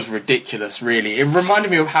 it was ridiculous, really. It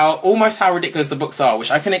reminded me of how ridiculous the books are,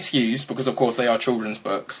 which I can excuse because, of course, they are children's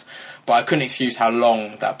books. But I couldn't excuse how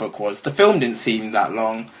long that book was. The film didn't seem that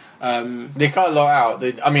long. They cut a lot out.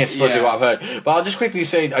 I suppose what I've heard. But I'll just quickly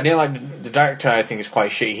say, I didn't like the director. I think is quite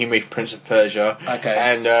shitty. He made Prince of Persia. Okay.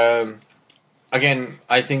 And again,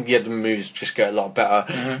 I think the other movies just get a lot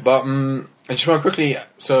better. But I just want to quickly.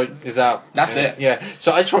 So is that? That's it. Yeah.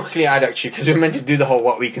 So I just want to quickly add actually because we were meant to do the whole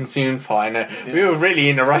what we consumed fine. We were really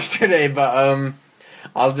in a rush today, but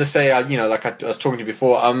I'll just say, like I was talking to you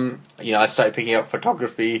before, I started picking up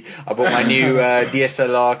photography. I bought my new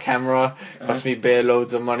DSLR camera. Cost me bare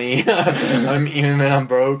loads of money. Even when I'm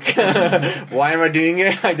broke. Why am I doing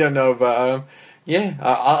it? I don't know, but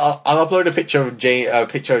I'll upload a picture of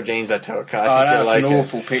James I took. That's an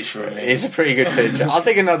awful picture of me. It's a pretty good picture. I'll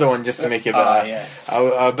take another one just to make it better. Yes.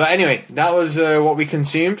 But anyway, that was what we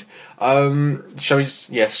consumed. Shall we just...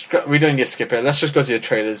 Yes, we don't need to skip it. Let's just go to the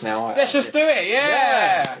trailers now. Let's just do it,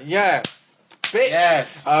 Yeah. Bitch.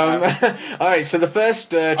 Yes. Alright, so the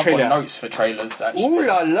first trailer... I've got notes for trailers, actually. Ooh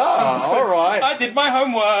la la, alright. I did my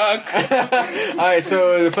homework. Alright,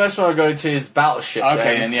 so the first one I'll go to is Battleship.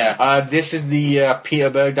 Okay, then, yeah. This is the Peter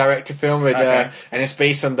Berg directed film, with, and it's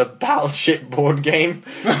based on the Battleship board game.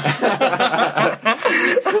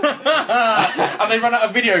 Have they run out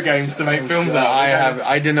of video games to make films out?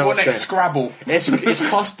 I don't know what's next. Scrabble. It's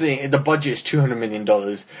costing, the budget is $200 million,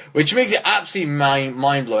 which makes it absolutely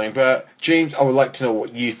mind blowing. But James, I would like to know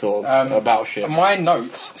what you thought of Battleship. My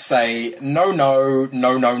notes say no.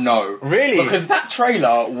 Really? Because that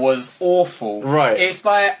trailer was awful. Right. It's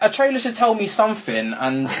like a trailer should tell me something,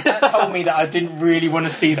 and that told me that I didn't really want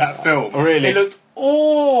to see that film. Really? It looked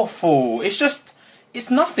awful. It's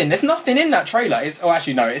nothing. There's nothing in that trailer.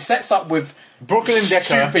 It sets up with Brooklyn Decker,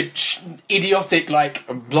 stupid, idiotic, like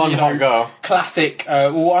blonde hot girl, classic.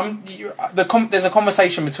 There's a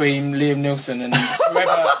conversation between Liam Neeson and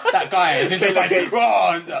whoever that guy is. It's just like,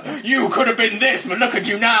 oh, you could have been this, but look at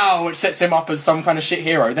you now, which sets him up as some kind of shit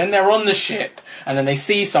hero. Then they're on the ship, and then they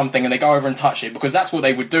see something, and they go over and touch it, because that's what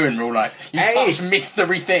they would do in real life. You touch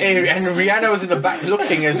mystery things. And Rihanna was in the back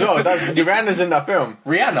looking as well. Rihanna's in that film.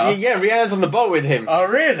 Rihanna? Yeah, Rihanna's on the boat with him. Oh,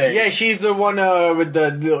 really? Yeah, she's the one with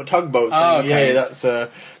the little tugboat thing. Oh, okay. Yeah, that's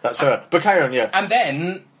her. But carry on, yeah. And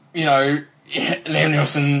then, Liam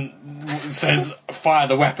Neeson says, fire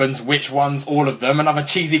the weapons, which ones, all of them, another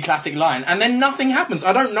cheesy classic line, and then nothing happens.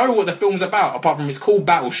 I don't know what the film's about, apart from it's called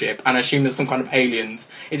Battleship, and I assume there's some kind of aliens.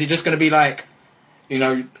 Is it just going to be like,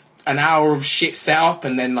 an hour of shit set up,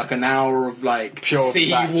 and then like an hour of like pure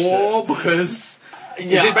sea war? Because...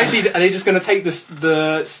 Yeah. Is it basically, are they just going to take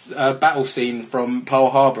the battle scene from Pearl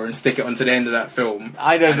Harbor and stick it onto the end of that film?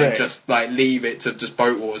 I don't know. And just like leave it to just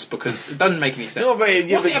boat wars, because it doesn't make any sense. No, but,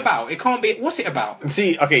 what's it about? It can't be. What's it about?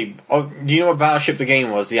 See, okay, do you know what Battleship the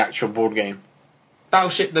game was? The actual board game.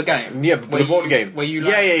 Battleship the game? Yeah, the board game. Where you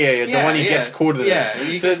yeah. The one he gets coordinates.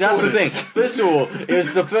 Yeah, so that's the thing. First of all, it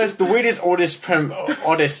was the weirdest, oddest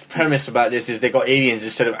premise about this is they got aliens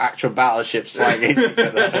instead of actual battleships flying against each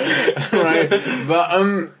other. Right? But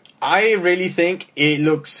I really think it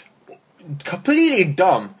looks completely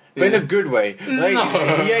dumb. But in a good way. Like, no.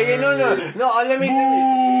 Let me.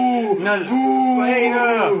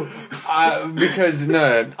 Because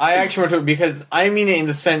I actually want to, because I mean it in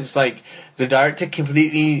the sense like the director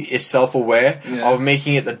completely is self-aware of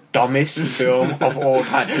making it the dumbest film of all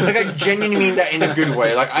time. Like, I genuinely mean that in a good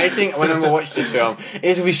way. Like, I think when I watch this film,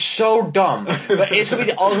 it's gonna be so dumb, but it's gonna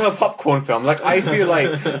be the ultimate popcorn film. Like, I feel like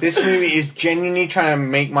this movie is genuinely trying to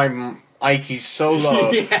make my IQ so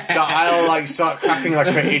low that I'll like start clapping like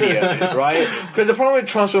an idiot, right? Because the problem with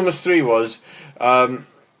Transformers 3 was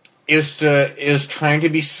it was trying to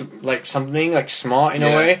be like something like smart in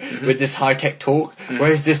a way with this high tech talk,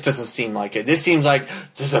 whereas this doesn't seem like it. This seems like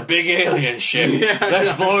there's a big alien ship.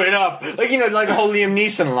 Let's blow it up, like like the whole Liam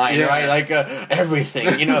Neeson line, right? Like everything,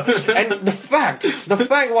 And the fact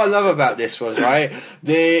what I love about this was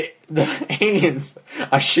the aliens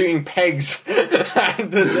are shooting pegs because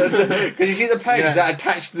you see the pegs that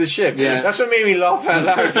attach to the ship. That's what made me laugh out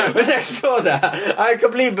loud. When I saw that, I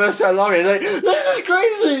completely burst out laughing. Like, this is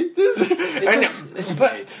crazy.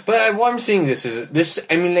 But what I'm seeing this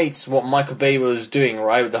emulates what Michael Bay was doing,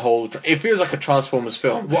 right? With the whole, it feels like a Transformers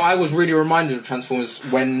film. Well, I was really reminded of Transformers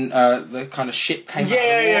when the kind of ship came out of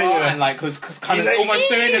the water and like was kind of almost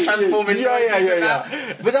doing the Transforming.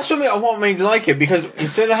 But that's what made me like it, because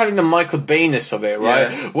instead of having the Michael Bayness of it,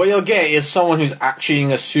 right? What you'll get is someone who's actually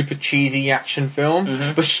in a super cheesy action film,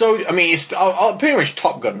 but it's pretty much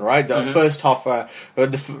Top Gun, right? The first half,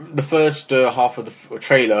 the first half of the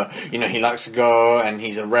trailer, he likes to go and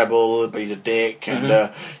he's a rebel, but he's a dick,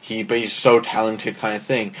 and he's so talented, kind of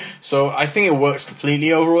thing. So I think it works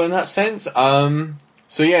completely overall in that sense.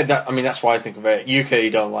 So yeah, that's why I think of it. You clearly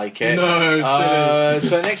don't like it. No,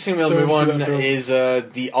 so next thing we'll move on is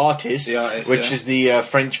The Artist, which is the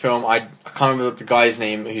French film. I can't remember the guy's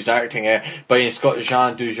name who's directing it, but it's got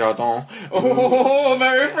Jean Dujardin. Oh,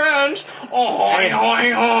 very French.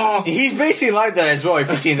 Oh. He's basically like that as well. If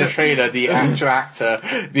you see in the trailer, the actual actor,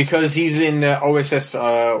 because he's in OSS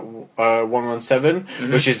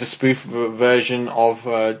 117, which is the spoof version of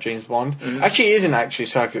James Bond. Actually, it isn't actually.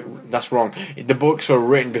 So that's wrong. The books were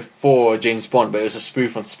written before James Bond, but it was a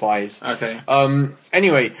spoof on spies. Okay.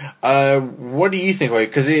 Anyway, what do you think of it?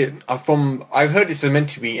 Because I've heard it's meant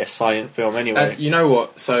to be a silent film anyway. You know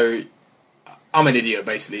what? So I'm an idiot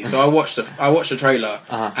basically. So I watched the trailer,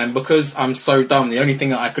 and because I'm so dumb, the only thing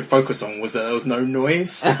that I could focus on was that there was no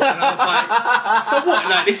noise. And I was like, so what?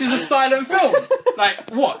 Like, this is a silent film.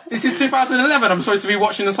 Like, what? This is 2011. I'm supposed to be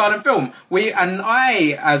watching a silent film.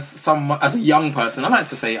 As a young person, I like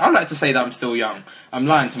to say that I'm still young. I'm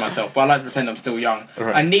lying to myself, but I like to pretend I'm still young.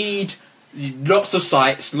 Right. I need lots of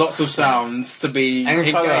sights, lots of sounds to be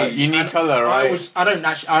engaged. Colour. You need colour, right? I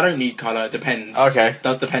don't need colour. It depends. Okay. It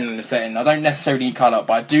does depend on the setting. I don't necessarily need colour,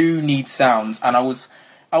 but I do need sounds. And I won't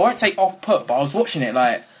say off put, but I was watching it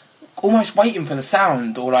like almost waiting for the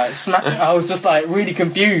sound or like smack. I was just like really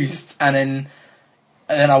confused, and then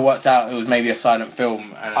And then I worked out it was maybe a silent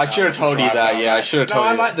film. And I should have told you that. Yeah, I should have told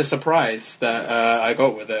you. I like the surprise that I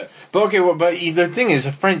got with it. But okay, but the thing is,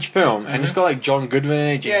 a French film, and it's got like John Goodman in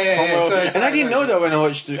it, James Cromwell, so and I didn't know that when I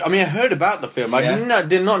watched it. I mean, I heard about the film. I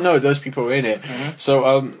did not know those people were in it.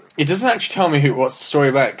 So it doesn't actually tell me what's the story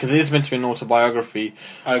about, because it is meant to be an autobiography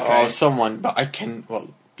of someone. But I can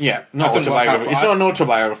yeah, not autobiography. It's not an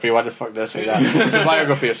autobiography. Why the fuck did I say that? It's a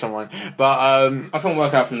biography of someone. But I couldn't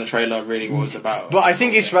work out from the trailer really what it was about. But I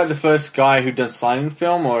think it's about the first guy who does silent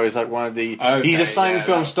film, or is like one of the. He's a silent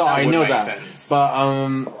film star. I know that. Sense.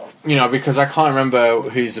 But because I can't remember who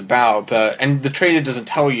he's about. And the trailer doesn't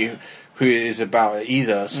tell you who it is about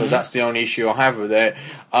either. So that's the only issue I have with it.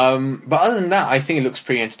 But other than that, I think it looks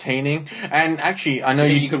pretty entertaining. And actually, I know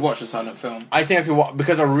you could watch a silent film. I think I could watch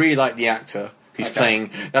because I really like the actor. He's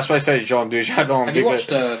playing. That's why I said Jean Dujardin. Have you watched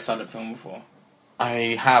a silent film before?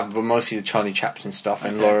 I have, but mostly the Charlie Chaplin stuff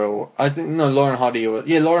and Laurel. I think Lauren Hardy.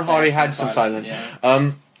 Lauren Hardy had some silent.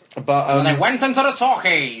 Yeah. But and they went into the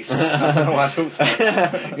talkies. I don't know what I talked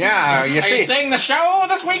about. Yeah, you see. Are you seeing the show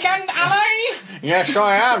this weekend, Ali? Yeah, sure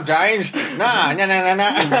I am, James. Nah.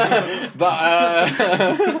 But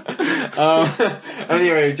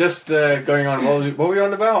anyway, just going on. What were we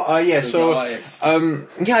on about? So I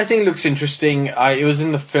think it looks interesting. It was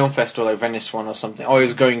in the film festival, like Venice one or something. Oh,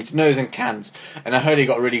 it was in Cannes, and I heard it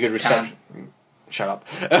got really good reception. Shut up.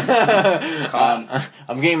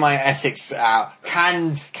 I'm getting my Essex out.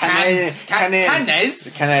 Cannes.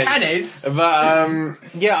 But,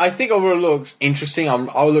 I think overall it looks interesting.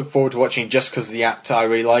 I'll look forward to watching it just because of the actor. I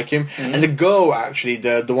really like him. And the girl, actually,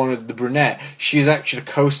 the one with the brunette, she's actually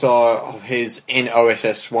the co-star of his in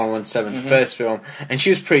OSS 117, the first film. And she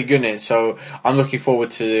was pretty good in it, so I'm looking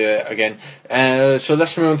forward to it again. So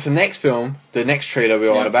let's move on to the next film, the next trailer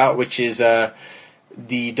we're on about, which is The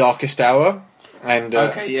Darkest Hour. And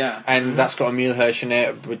and that's got Emile Hirsch in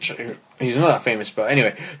it, which he's not that famous, but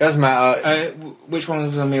anyway, doesn't matter. Which one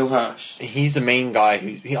was Emile Hirsch? He's the main guy.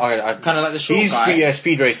 Kind of like the short guy. He's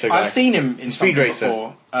Speed Racer guy. I've seen him in Speed Racer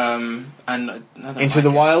before. And Into the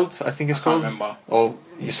Wild, I think it's called. I can't remember. Or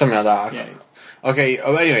something like that. Yeah. Okay.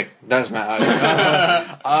 Anyway, doesn't matter.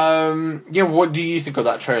 What do you think of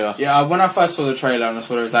that trailer? Yeah, when I first saw the trailer and I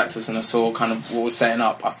saw those actors and I saw kind of what was setting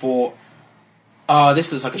up, I thought,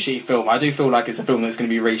 this looks like a shitty film. I do feel like it's a film that's going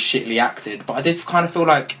to be really shittily acted, but I did kind of feel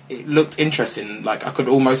like it looked interesting. Like, I could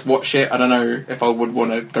almost watch it. I don't know if I would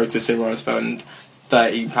want to go to the cinema and spend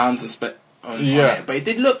 £13 on it, but it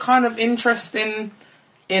did look kind of interesting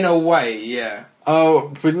in a way, yeah.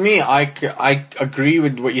 Oh, with me, I agree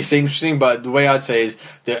with what you're saying, interesting, but the way I'd say is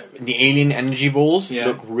the alien energy balls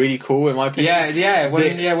look really cool in my opinion.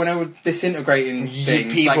 When they were disintegrating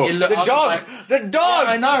things, people. Like, it looked, the dog.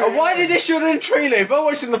 Yeah, I know. Why did they show it in the trailer? If I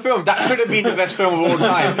watched it in the film, that could have been the best film of all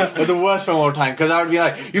time, or the worst film of all time, because I would be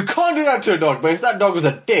like, you can't do that to a dog. But if that dog was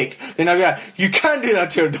a dick, then I'd be like, you can do that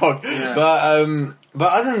to a dog. Yeah.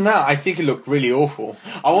 But other than that, I think it looked really awful.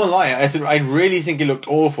 I won't lie. I really think it looked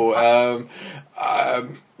awful.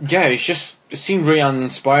 It seemed really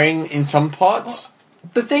uninspiring in some parts.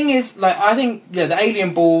 The thing is, like, I think, the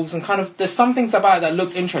alien balls and kind of, there's some things about it that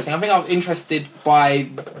looked interesting. I think I was interested by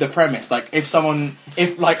the premise. Like, if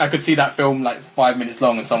I could see that film, 5 minutes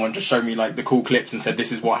long and someone just showed me, the cool clips and said,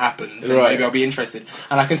 this is what happens, then maybe I'll be interested.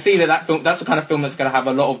 And I can see that film, that's the kind of film that's going to have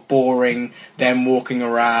a lot of boring, them walking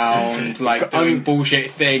around, doing bullshit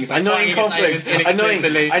things. Annoying conflicts.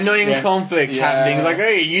 Annoying conflicts happening. Like,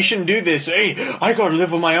 hey, you shouldn't do this. Hey, I gotta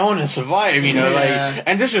live on my own and survive,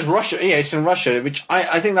 and this is Russia. Yeah, it's in Russia, which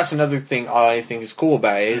I think that's another thing I think is cool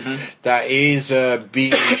about it, is that is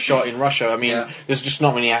being shot in Russia. I mean, there's just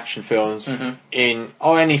not many action films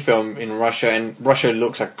any film in Russia, and Russia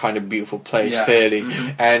looks like a kind of beautiful place, clearly.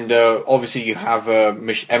 And obviously you have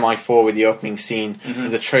MI4 with the opening scene in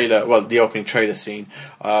the trailer, the opening trailer scene,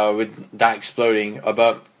 with that exploding.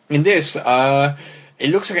 But in this, it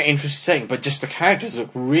looks like an interesting setting, but just the characters look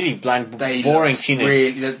really bland, boring teenage.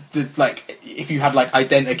 Really, if you had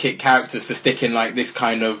identikit characters to stick in this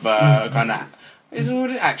kind of it's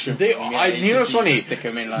all action. You know what's funny? Stick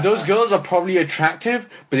them in those girls are probably attractive,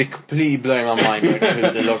 but they're completely blowing my mind who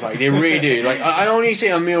they look like. They really do. I only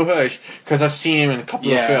say Emile Hirsch because I've seen him in a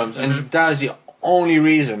couple of films, and that is the only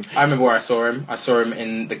reason. I remember where I saw him. I saw him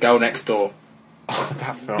in The Girl Next Door. Oh,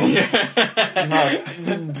 that film. No,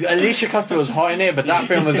 Alicia Cuthbert was hot in it, but that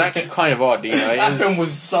film was actually kind of odd, That film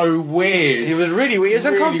was so weird. It was really weird. It was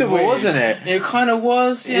uncomfortable, really wasn't it? It kind of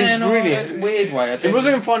was, it's weird way. It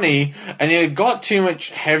wasn't funny, and it got too much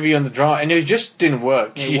heavy on the drama, and it just didn't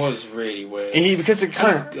work. It was really weird. Because it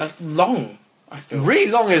kind of long. I feel really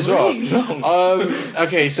long as really well. long.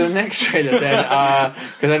 Okay, so the next trailer then,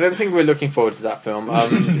 because I don't think we're looking forward to that film,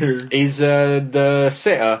 is The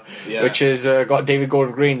Sitter, which has got David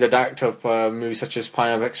Gordon Green, the director of movies such as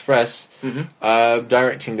Pineapple Express,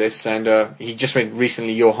 directing this, and he just made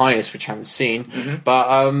recently Your Highness, which I haven't seen, but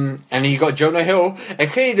and you got Jonah Hill, and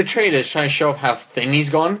clearly the trailer is trying to show off how thin he's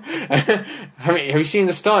gone. Have you seen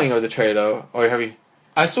the starting of the trailer, or have you?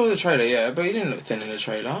 I saw the trailer, yeah, but he didn't look thin in the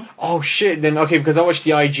trailer. Oh shit! Then okay, because I watched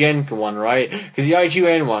the IGN one, right? Because the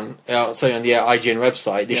IGN one, sorry, on the IGN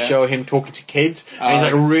website, they show him talking to kids, and he's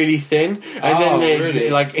like really thin, and then they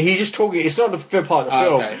like he's just talking. It's not the fifth part of the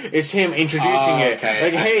film; it's him introducing it.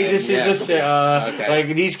 Like, hey, this is the Sitter. Like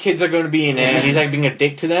these kids are going to be in it, and he's like being a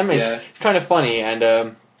dick to them. It's kind of funny,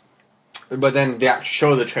 and but then they actually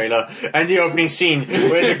show the trailer and the opening scene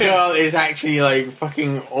where the girl is actually like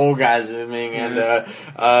fucking orgasming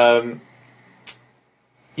and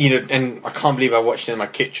you know, and I can't believe I watched it in my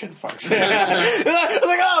kitchen. Fuck's sake. I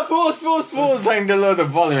was like, pause, and a load of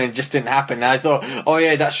volume, and it just didn't happen. And I thought, oh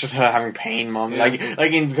yeah, that's just her having pain, mom.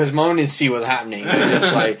 Because mom didn't see what was happening.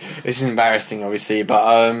 It's like it's embarrassing, obviously.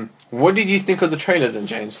 But what did you think of the trailer then,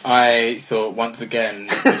 James? I thought once again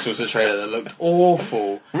this was a trailer that looked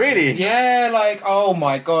awful. Really? Yeah, like oh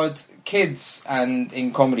my god, kids and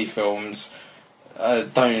in comedy films.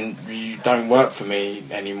 Don't work for me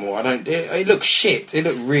anymore. I don't. It looks shit. It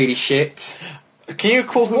looked really shit. Can you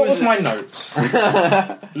recall what was my notes?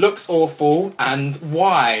 Looks awful, and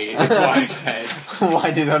why is what I said.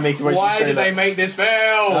 Why did I make you watch Why did they make this film?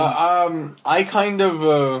 I kind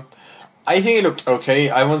of. I think it looked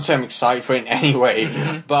okay. I won't say I'm excited for it in any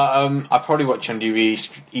way, but I'll probably watch on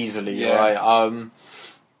DVD easily. Right?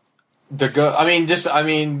 The girl.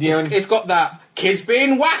 It's got that. Kids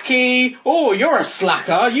being wacky. Oh, you're a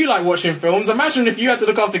slacker. You like watching films. Imagine if you had to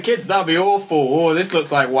look after kids. That'd be awful. Oh, this looks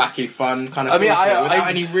like wacky fun kind of. The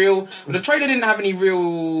trailer didn't have any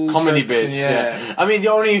real comedy bits. Yeah. I mean, the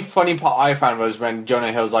only funny part I found was when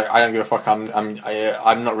Jonah Hill's like, "I don't give a fuck.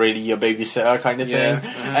 I'm not really your babysitter," kind of thing.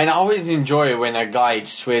 And I always enjoy it when a guy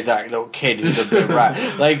just swears at a little kid who's a bit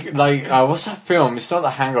rat. like what's that film? It's not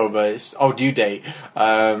The Hangover. It's Due Date.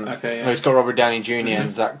 It's got Robert Downey Jr.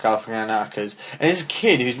 and Zach Galifianakis. And there's a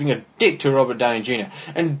kid who's being a dick to Robert Downey Jr.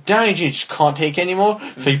 And Downey Jr. just can't take it anymore,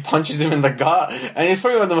 so he punches him in the gut. And it's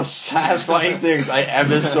probably one of the most satisfying things I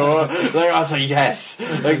ever saw. Like, I was like, yes.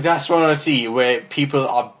 Like, that's what I want to see, where people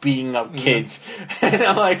are beating up kids. And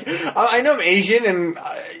I'm like, I know I'm Asian, and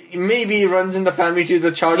maybe it runs in the family to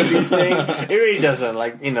the child abuse thing. It really doesn't.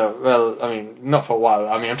 Like, you know, well, I mean, not for a while.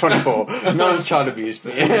 I mean, I'm 24. No one's child abuse,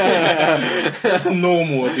 but that's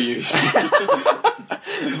normal abuse.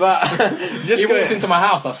 But he walks into my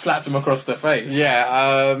house, I slapped him across the face.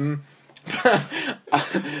 Yeah,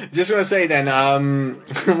 just want to say then,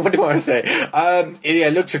 what do I want to say?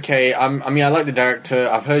 It looks okay. I mean, I like the director.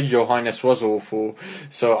 I've heard Your Highness was awful,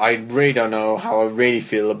 so I really don't know how I really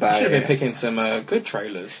feel about it. You should have been picking some good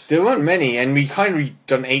trailers. There weren't many, and we kind of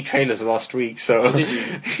done 8 trailers last week, so... Oh, did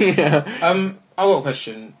you? Yeah. I got a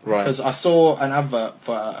question. Right. Because I saw an advert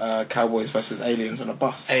for Cowboys versus Aliens on a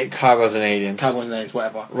bus. Cowboys and Aliens. Cowboys and Aliens,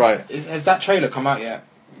 whatever. Right. Has that trailer come out yet?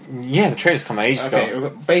 Yeah, the trailer's come out ages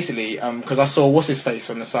ago. Basically, because I saw what's his face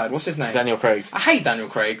on the side. What's his name? Daniel Craig. I hate Daniel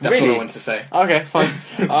Craig. That's really? what I wanted to say. Okay, fine.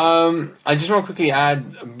 I just want to quickly add,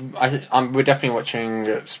 we're definitely watching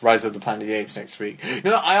Rise of the Planet of the Apes next week.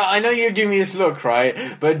 No, I know you're giving me this look, right?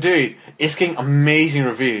 But dude, it's getting amazing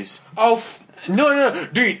reviews. Oh. No,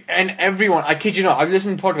 dude, and everyone, I kid you not, I've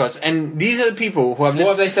listened to podcasts, and these are the people who have listened...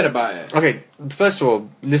 What have they said about it? Okay, first of all,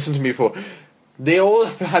 listen to me before. They all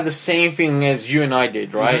had the same thing as you and I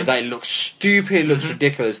did, right? That it looks stupid, it looks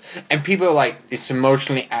ridiculous. And people are like, it's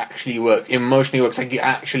emotionally actually works. Emotionally works, like you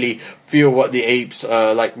actually feel what the apes,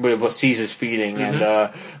 like what Caesar's feeling. And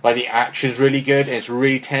like the action's really good, and it's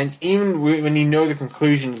really tense. Even when you know the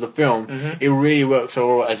conclusion of the film, it really works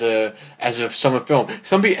overall as a summer film.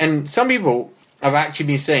 Some people have actually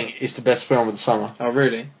been saying it's the best film of the summer. Oh,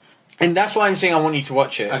 really? And that's why I'm saying I want you to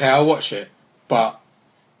watch it. Okay, I'll watch it. But...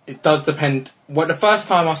 it does depend. Well, the first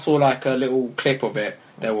time I saw like a little clip of it,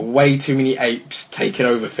 there were way too many apes taking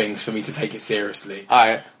over things for me to take it seriously.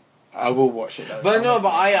 I will watch it though. But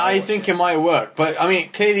I think it might work. But I mean,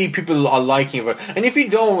 clearly people are liking it. And if you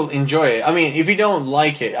don't enjoy it, I mean, if you don't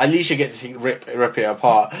like it, at least you get to rip it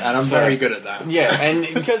apart. And I'm very good at that. Yeah, and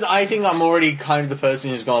because I think I'm already kind of the person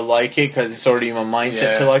who's going to like it, because it's already in my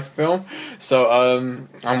mindset to like a film. So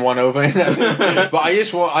I'm won over in that. But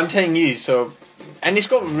I'm telling you, so... and it's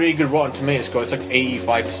got really good Rotten Tomatoes score. It's like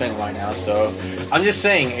 85% right now. So I'm just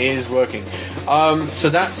saying it is working. So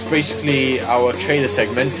that's basically our trailer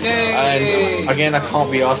segment. Yay! And again, I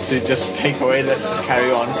can't be asked to just take away. Let's just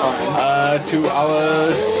carry on to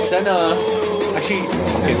our Senna. Actually,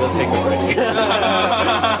 okay, we'll take a break.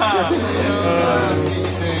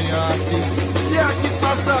 E aqui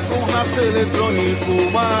passa com raça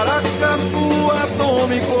eletrônico, maracatu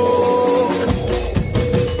atômico.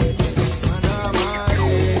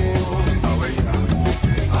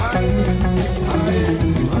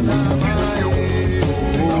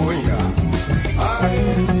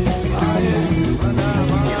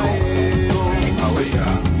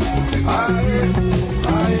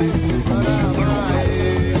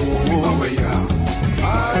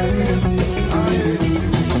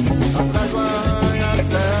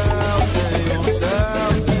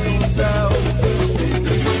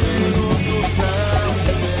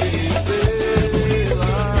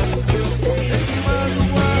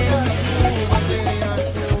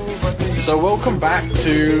 So welcome back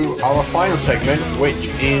to our final segment, which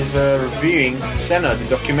is reviewing Senna, the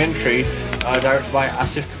documentary directed by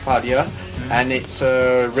Asif Kapadia, and it's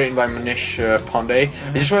written by Manish Pandey.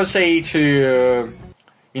 I just want to say to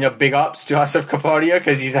big ups to Asif Kapadia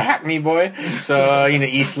because he's a Hackney boy, so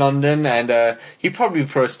East London, and he probably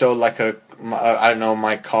stole like I don't know,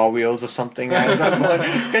 my car wheels or something.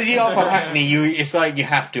 Because you are from Hackney, it's like you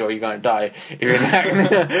have to or you're gonna die if you're in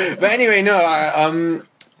Hackney. But anyway, no.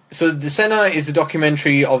 So the Senna is a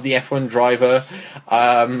documentary of the F1 driver,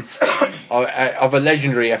 of a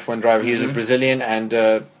legendary F1 driver. He is a Brazilian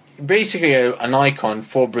and basically an icon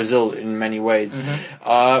for Brazil in many ways.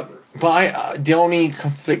 But the only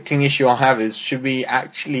conflicting issue I have is, should we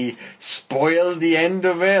actually spoil the end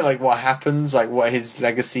of it? Like what happens, like what his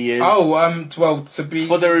legacy is? Well, to be...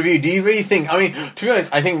 For the review, do you really think... I mean, to be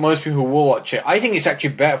honest, I think most people will watch it. I think it's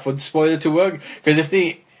actually better for the spoiler to work, because if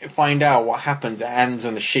they find out what happens, it ends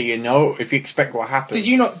on the shit, if you expect what happens. Did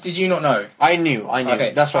you not know? I knew.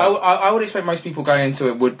 Okay. That's right. I would expect most people going into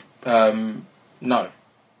it would know.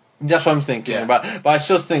 That's what I'm thinking about. But I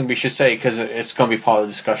still think we should say, because it's going to be part of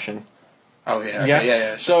the discussion. Oh, yeah. Okay,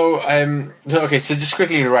 yeah. So just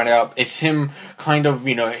quickly to round it up, it's him kind of,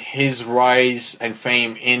 his rise and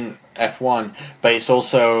fame in F1, but it's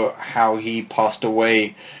also how he passed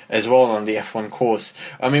away as well on the F1 course.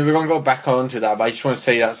 I mean, we're going to go back onto that, but I just want to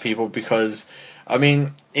say that to people because, I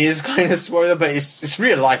mean, it is kind of spoiler, but it's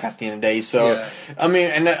real life at the end of the day. So, yeah. I mean,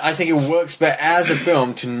 and I think it works better as a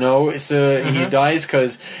film to know he dies,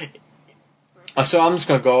 because... So I'm just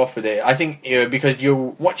going to go off with it. I think because you're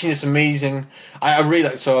watching this amazing... I really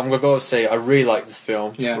like... So I'm going to go and say I really like this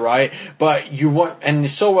film, right? But and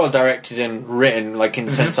it's so well directed and written, like in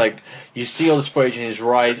the sense, like, you see all this footage in his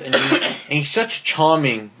rise, and he's such a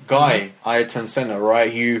charming guy, Ayrton Senna,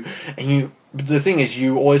 right? But the thing is,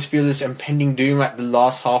 you always feel this impending doom at the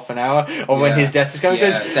last half an hour of when his death is coming,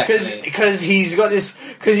 because he's got this...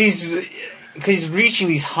 Because he's reaching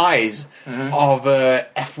these highs of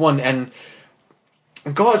F1, and...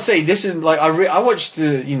 God say, this is like I watched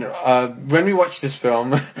when we watched this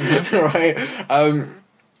film, right?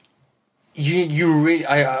 You really,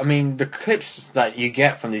 I mean, the clips that you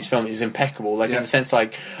get from these films is impeccable. Like in the sense,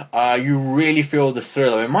 like you really feel the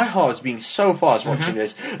thrill. I mean, my heart was beating so fast watching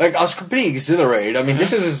this. Like I was completely exhilarated. I mean,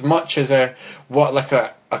 this is as much as a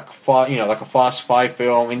Fast Five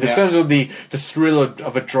film in the terms of the thrill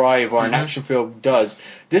of a drive or an action film does.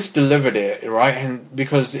 This delivered it, right? And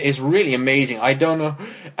because it's really amazing. I don't know,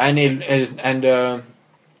 and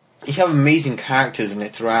you have amazing characters in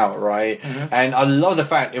it throughout, right? And I love the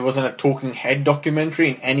fact it wasn't a talking head documentary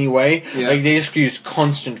in any way. Like they just used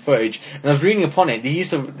constant footage. And I was reading upon it.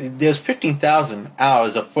 There's 15,000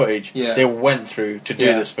 hours of footage they went through to do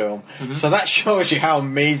this film. So that shows you how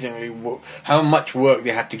how much work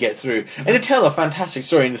they had to get through. And to tell a fantastic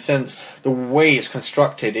story in the sense, the way it's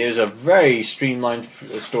constructed is a very streamlined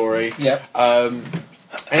story. And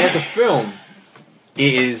as a film,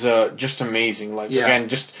 it is just amazing. Like again,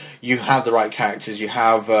 just you have the right characters, you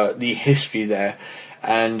have the history there,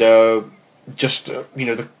 and the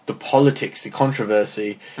politics, the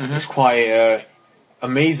controversy is quite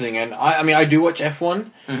amazing. And I mean, I do watch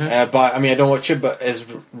F1, but I mean, I don't watch it, but as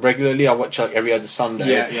regularly, I watch like every other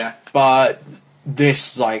Sunday. But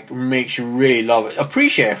this like makes you really love it,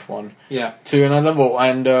 appreciate F1 to another level,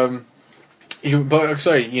 and. I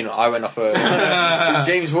went off.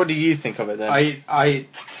 James, what do you think of it then?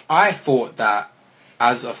 I thought that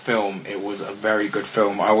as a film, it was a very good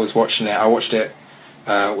film. I was watching it. I watched it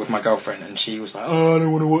with my girlfriend, and she was like, "Oh, I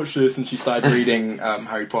don't want to watch this," and she started reading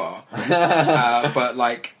Harry Potter. But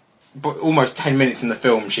like, almost 10 minutes in the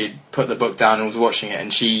film, she'd put the book down and was watching it,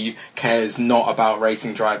 and she cares not about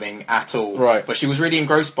racing driving at all. Right. But she was really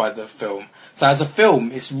engrossed by the film. So as a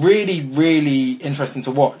film, it's really, really interesting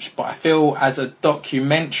to watch. But I feel as a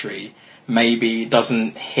documentary, maybe it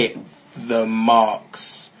doesn't hit the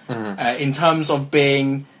marks in terms of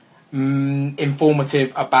being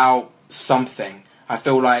informative about something. I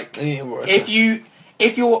feel like if you're,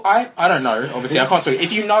 I don't know, obviously I can't tell you,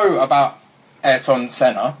 if you know about Ayrton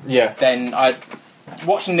Senna, then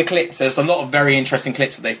watching the clips, there's a lot of very interesting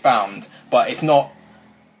clips that they found, but it's not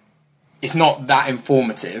that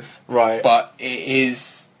informative, right? But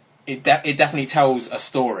it definitely tells a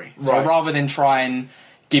story. So rather than try and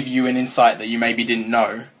give you an insight that you maybe didn't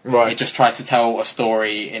know, it just tries to tell a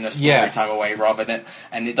story in a storytime way, rather than,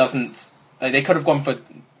 and it doesn't. They could have gone for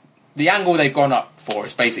the angle they've gone up for.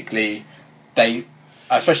 Is basically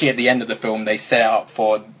especially at the end of the film, they set it up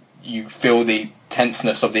for you feel the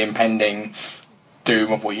tenseness of the impending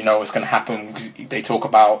doom of what you know is going to happen. They talk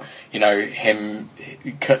about him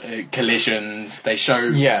collisions. They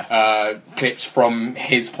show clips from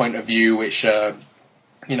his point of view, which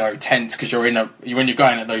tense because when you're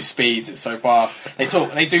going at those speeds, it's so fast.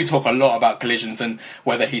 They do talk a lot about collisions and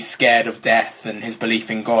whether he's scared of death and his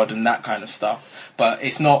belief in God and that kind of stuff. But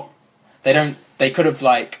it's not. They could have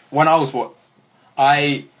when I was from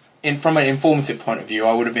an informative point of view,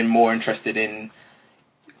 I would have been more interested in.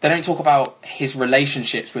 They don't talk about his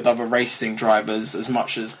relationships with other racing drivers as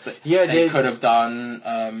much as they could have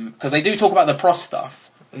done, because they do talk about the Prost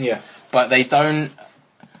stuff. Yeah, but they don't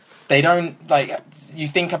you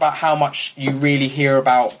think about how much you really hear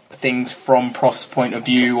about things from Prost's point of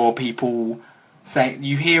view, or people saying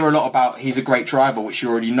you hear a lot about he's a great driver, which you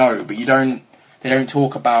already know, but they don't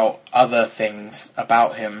talk about other things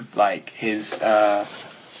about him, like his.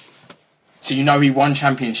 So he won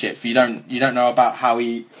championships. You don't know about how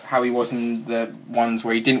he was in the ones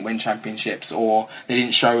where he didn't win championships, or they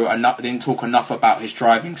didn't talk enough about his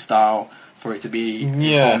driving style for it to be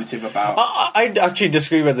informative about. I actually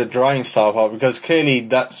disagree with the driving style part, because clearly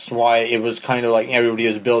that's why it was kind of like everybody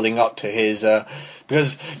was building up to his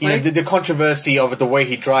because the controversy of the way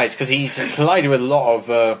he drives, because he's collided with a lot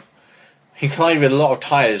of. He collided with a lot of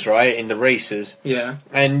tires, right, in the races. Yeah.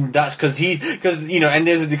 And that's because and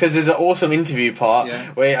there's an awesome interview part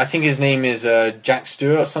where I think his name is Jack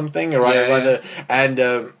Stewart or something, right? And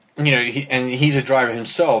he's a driver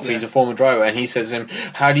himself. He's a former driver, and he says to him,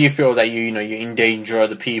 "How do you feel that you endanger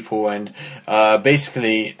other people?" And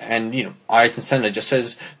basically, Ayrton Senna just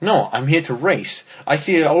says, "No, I'm here to race. I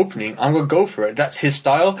see an opening. I'm gonna go for it." That's his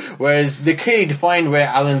style. Whereas they clearly defined where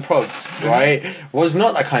Alan Prost, right, was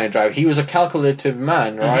not that kind of driver. He was a calculative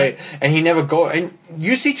man, right, and he never go. And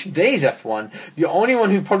you see today's F1, the only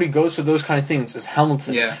one who probably goes for those kind of things is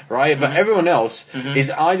Hamilton, right? But everyone else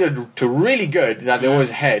is either to really good that they're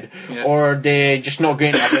always ahead, or they're just not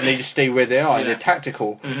good enough and they just stay where they are. They're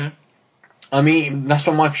tactical. I mean, that's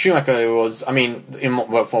what Michael Schumacher was. I mean,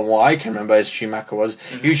 from what I can remember, as Schumacher was,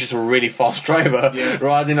 he was just a really fast driver.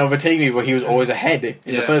 Rather than overtaking people, he was always ahead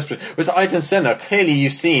in the first place. With Ayrton Senna, clearly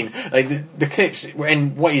you've seen the clips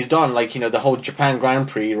and what he's done, the whole Japan Grand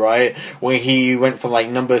Prix, right, where he went from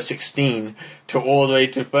number 16 to all the way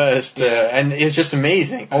to first, and it was just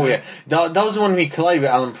amazing. Oh yeah, that was the one he collided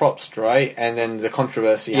with Alan Prost, right, and then the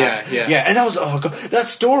controversy. And that was that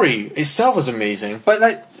story itself was amazing.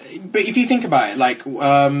 But if you think about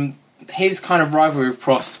it, his kind of rivalry with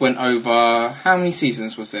Prost went over how many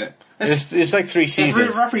seasons was it? It's like 3 seasons.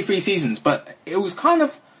 It's roughly 3 seasons, but it was kind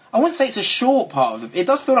of. I wouldn't say it's a short part of it. It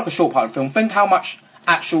does feel like a short part of the film. Think how much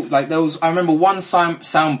actual there was. I remember one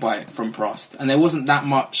soundbite from Prost, and there wasn't that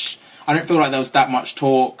much. I don't feel like there was that much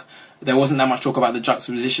talk. There wasn't that much talk about the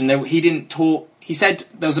juxtaposition. He didn't talk. He said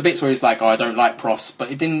there was a bit where he's like, "Oh, I don't like Prost,"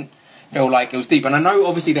 but it didn't feel like it was deep. And I know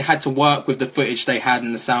obviously they had to work with the footage they had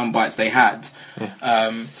and the sound bites they had.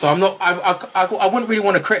 So I'm not. I wouldn't really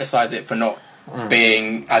want to criticise it for not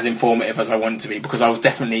being as informative as I want it to be, because I was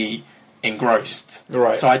definitely engrossed.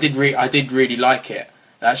 Right. So I did really like it.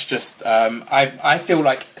 That's just I feel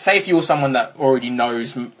like, say if you're someone that already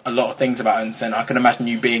knows a lot of things about Senna, I can imagine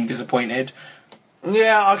you being disappointed.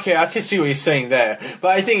 Yeah, okay, I can see what you're saying there,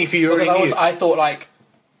 but I think if you already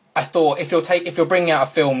I thought if you're bringing out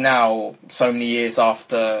a film now, so many years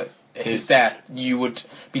after his death, you would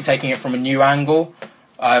be taking it from a new angle,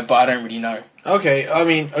 but I don't really know. Okay, I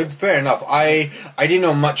mean, it's fair enough. I didn't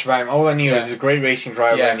know much about him. All I knew was he's a great racing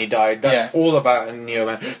driver and he died. That's all about Neo,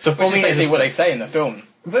 man. So for me, is basically what they say in the film.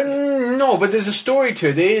 But no, but there's a story to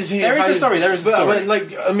it. There is a story. There is a story.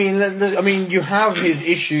 I mean, you have his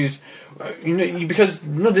issues because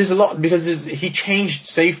no, there's a lot because he changed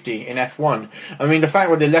safety in F1. I mean, the fact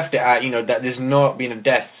where they left it at, that there's not been a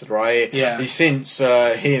death, right? Yeah. Since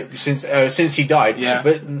he died. Yeah.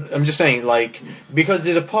 But I'm just saying, like, because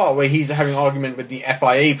there's a part where he's having an argument with the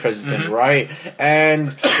FIA president, right?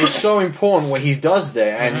 And it's so important what he does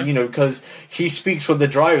there, and because he speaks for the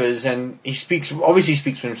drivers, and he speaks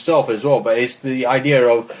for himself as well. But it's the idea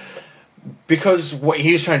of, because what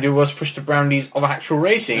he was trying to do was push the boundaries of actual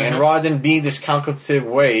racing, and rather than being this calculative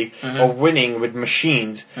way of winning with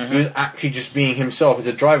machines, he was actually just being himself as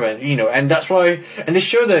a driver, and that's why, and they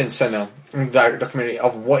show that in Senna, in that documentary,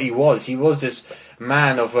 of what he was. He was this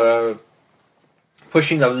man of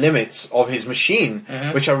pushing the limits of his machine,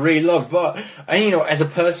 which I really love. But, and as a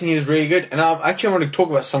person, he was really good. And I actually want to talk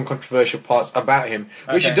about some controversial parts about him,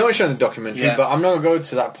 which you don't show in the documentary, but I'm not going to go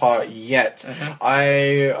to that part yet.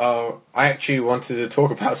 I actually wanted to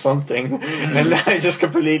talk about something, and I just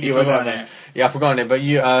completely went on it. Yeah, I've forgotten it, but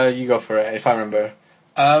you go for it, if I remember.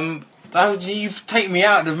 You've taken me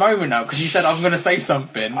out of the moment now, because you said I'm going to say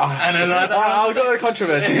something, and then I'll go to the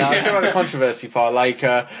controversy now. I'll talk about the controversy part. Like,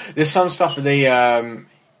 there's some stuff that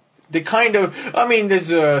they kind of. I mean, there's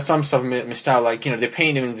some stuff missed out. Like, they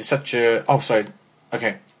paint him in such a. Oh, sorry.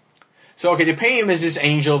 Okay. So, they paint him as this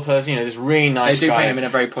angel person. This really nice guy. They do paint him in a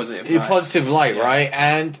very positive light. Positive light, right?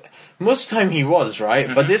 And most of the time he was,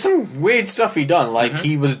 right? But there's some weird stuff he done. Like,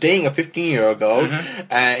 he was dating a 15-year-old girl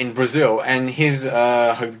in Brazil, and his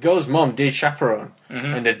her girl's mom did chaperone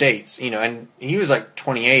in the dates, and he was like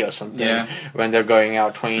 28 or something when they're going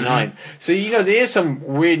out, 29. So, there is some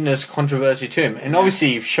weirdness, controversy to him. And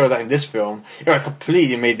obviously, you show that in this film, it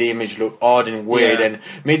completely made the image look odd and weird, and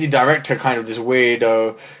made the director kind of this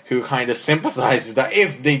weirdo who kind of sympathizes that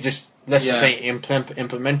if they just, let's just say,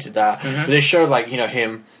 implemented that. But they showed, like,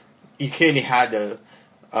 him. He clearly had a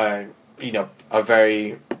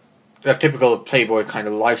very typical playboy kind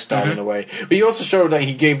of lifestyle in a way, but he also showed that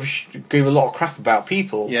he gave a lot of crap about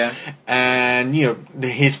people. Yeah, and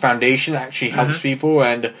his foundation actually helps people,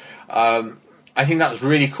 and I think that was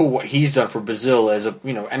really cool what he's done for Brazil as a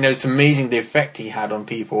and it's amazing the effect he had on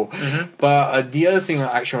people. But the other thing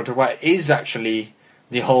I actually want to talk about is actually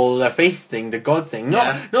the whole faith thing, the God thing.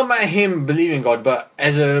 Not about him believing God, but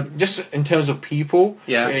as just in terms of people.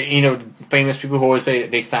 Yeah. Famous people who always say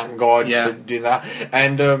they thank God for doing that.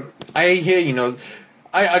 And I hear,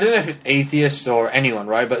 I don't know if it's atheists or anyone,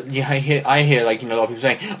 right? But I hear like, a lot of people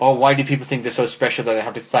saying, oh, why do people think they're so special that they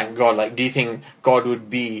have to thank God? Like, do you think God would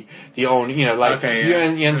be the only, you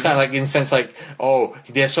understand, like, in the sense, like, oh,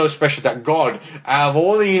 they're so special that God, out of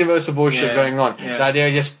all the universal bullshit going on, that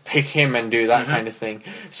they just pick him and do that kind of thing.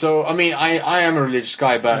 So, I mean, I am a religious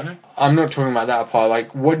guy, but I'm not talking about that part.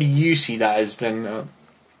 Like, what do you see that as then?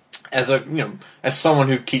 As as someone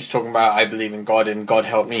who keeps talking about I believe in God and God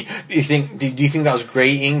help me, do you think that was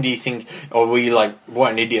grating? Do you think, or were you like,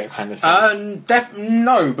 what an idiot kind of thing?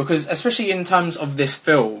 No, because especially in terms of this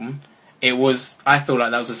film, I feel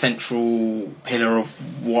like that was a central pillar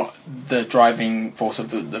of what the driving force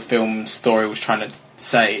of the film story was trying to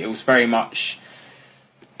say. It's very much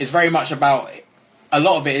about, a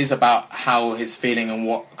lot of it is about how his feeling and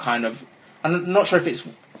what kind of, I'm not sure if it's,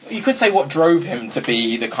 you could say what drove him to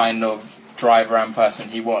be the kind of driver and person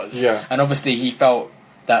he was. Yeah. And obviously he felt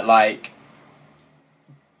that, like,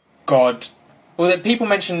 God... Well, people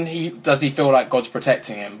mention does he feel like God's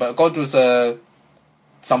protecting him? But God was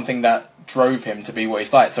something that drove him to be what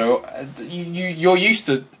he's like. So you're used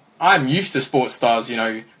to... I'm used to sports stars,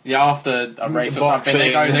 after a race or something,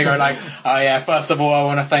 they go like, oh yeah, first of all, I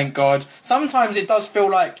want to thank God. Sometimes it does feel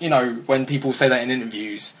like, when people say that in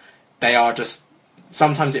interviews, they are just...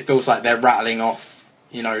 Sometimes it feels like they're rattling off,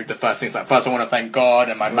 the first things, like, first I want to thank God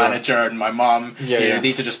and my manager and my mum.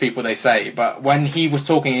 These are just people they say. But when he was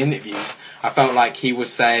talking in interviews, I felt like he was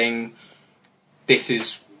saying, this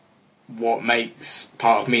is what makes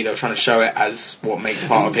part of me. They were trying to show it as what makes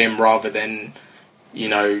part of him, rather than,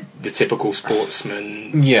 the typical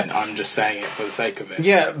sportsman. Yeah. I'm just saying it for the sake of it.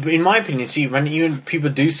 Yeah, but in my opinion, see, when even people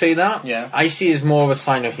do say that, I see it as more of a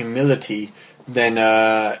sign of humility than...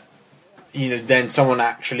 then someone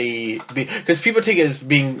actually... Because people take it as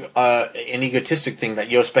being an egotistic thing, that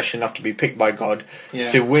you're special enough to be picked by God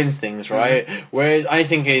to win things, right? Whereas I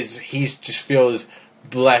think he just feels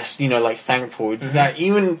blessed, like thankful. That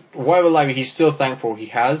even whatever life he's still thankful he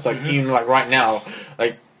has, like even like right now,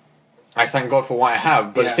 like I thank God for what I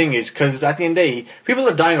have. But the thing is, because at the end of the day, people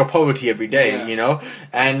are dying of poverty every day,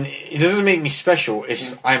 and it doesn't make me special.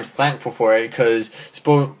 It's I'm thankful for it, because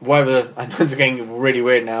whatever. I know it's getting really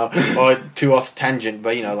weird now or too off tangent,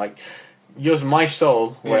 but my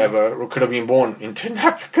soul, whatever, could have been born into an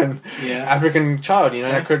African child, and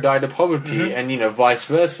I could have died of poverty, and vice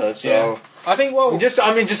versa. So I think just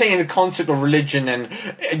saying the concept of religion and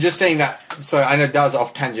just saying that. So I know that was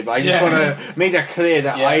off tangent, but I just want to make that clear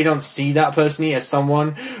that I don't see that personally as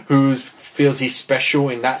someone who feels he's special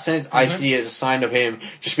in that sense. I see it as a sign of him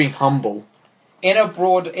just being humble. In a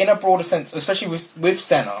broader sense, especially with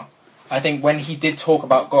Senna, I think when he did talk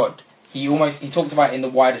about God, he talked about it in the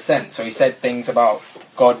wider sense. So he said things about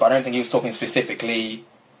God, but I don't think he was talking specifically.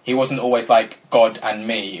 He wasn't always like God and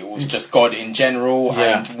me. It was just God in general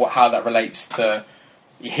and how that relates to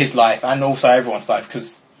his life and also everyone's life.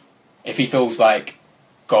 Because if he feels like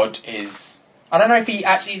God is, I don't know if he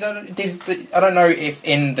actually did. I don't know if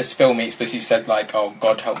in this film he explicitly said like, "Oh,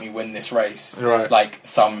 God help me win this race," like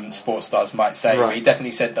some sports stars might say. But he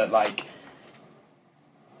definitely said that like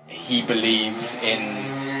he believes in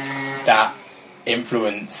that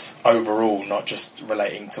influence overall, not just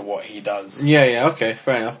relating to what he does. Okay,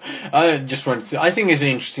 fair enough. I just wanted to, I think it's an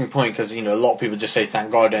interesting point because a lot of people just say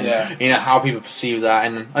thank God and how people perceive that,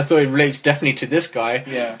 and I thought it relates definitely to this guy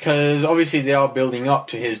because obviously they are building up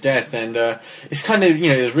to his death, and it's kind of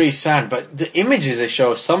it's really sad, but the images they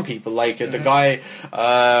show of some people like the guy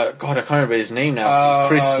God, I can't remember his name now,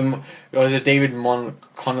 was it David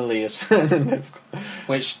Connolly or something?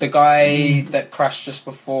 Which the guy that crashed just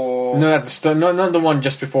before? No, at the start, not the one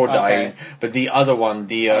just before dying, but the other one,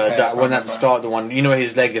 that one at the start, the one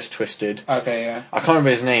his leg is twisted. Okay, yeah. I can't remember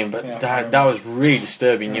his name, but that was really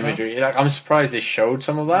disturbing imagery. Like, I'm surprised they showed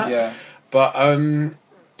some of that. Yeah. But I mean,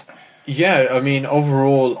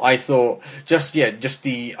 overall, I thought I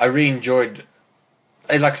really enjoyed.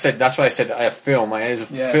 Like I said, that's why I said film. As a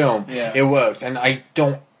film, it works, and I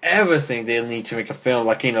don't ever think they'll need to make a film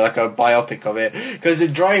like a biopic of it, because the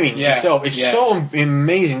driving itself is so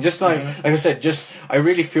amazing. Just like I said, I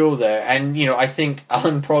really feel there, and I think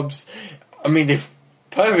Alan Probst. I mean, they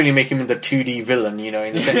perfectly make him the 2D villain.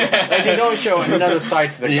 In the sense, like, they don't show another side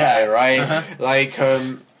to the guy, right? Like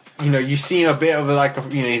you see a bit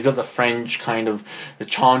of he's got the French kind of the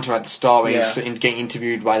charm to him at the start when he's getting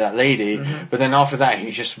interviewed by that lady, but then after that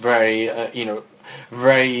he's just very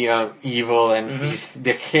very evil, and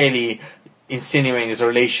they're clearly insinuating there's a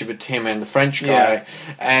relationship with him and the French guy,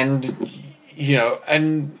 and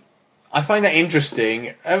and I find that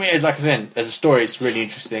interesting. I mean, like I said, as a story, it's really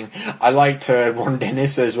interesting. I liked Ron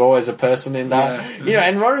Dennis as well as a person in that.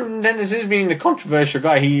 And Ron Dennis is being the controversial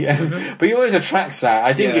guy. But he always attracts that.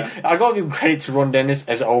 I think I got to give credit to Ron Dennis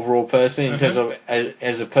as an overall person in terms of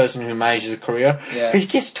as a person who manages a career. Because he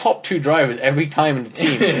gets top 2 drivers every time in the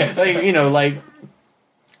team. like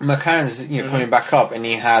McLaren's coming back up, and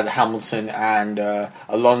he had Hamilton and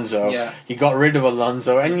Alonso. He got rid of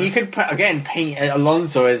Alonso, and you could paint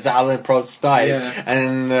Alonso as Alan Probst type,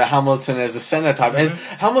 and Hamilton as a Senna type. And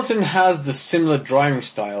Hamilton has the similar driving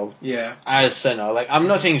style as Senna. Like, I'm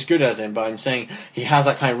not saying he's good as him, but I'm saying he has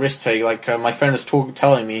that kind of risk take. Like my friend was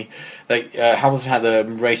telling me, like Hamilton had a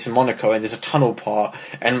race in Monaco, and there's a tunnel part,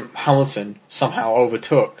 and Hamilton somehow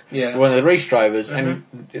overtook one of the race drivers, and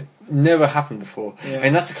it never happened before.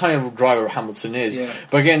 And that's the kind of driver Hamilton is.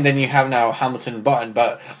 But again, then you have now Hamilton Button,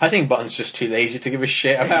 but I think Button's just too lazy to give a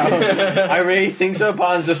shit about. I really think so.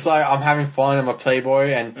 Button's just like, I'm having fun, I'm a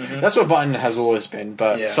playboy, and that's what Button has always been.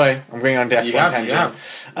 But sorry, I'm going on to F1 tangent.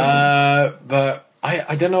 But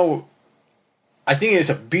I don't know. I think it's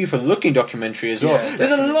a beautiful looking documentary as well. There's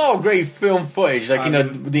a lot of great film footage. Like,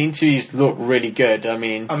 the interviews look really good. I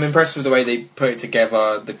mean, I'm impressed with the way they put it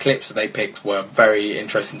together. The clips that they picked were very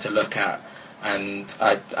interesting to look at, and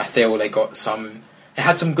I feel they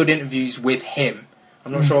had some good interviews with him.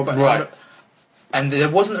 I'm not sure about and there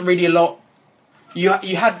wasn't really a lot. You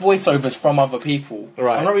had voiceovers from other people.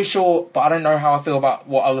 Right. I'm not really sure, but I don't know how I feel about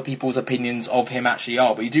what other people's opinions of him actually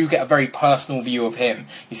are. But you do get a very personal view of him.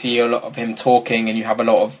 You see a lot of him talking, and you have a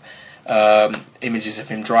lot of images of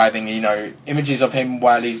him driving. Images of him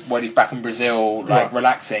while he's back in Brazil,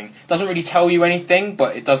 relaxing. Doesn't really tell you anything,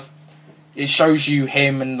 but it does. It shows you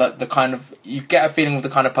him and the kind of, you get a feeling of the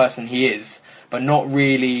kind of person he is, but not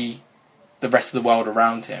really the rest of the world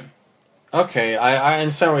around him. Okay, I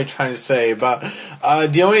understand what you're trying to say, but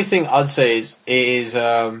the only thing I'd say is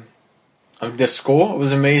the score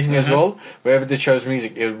was amazing as well. Wherever they chose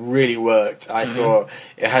music, it really worked. I thought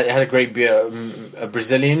it had a great bit of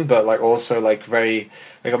Brazilian, but also very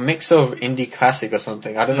like a mix of indie classic or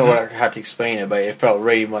something. I don't know how to explain it, but it felt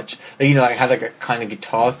really much it had like a kind of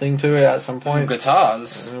guitar thing to it at some point.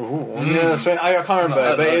 Guitars. Yeah, that's right. I can't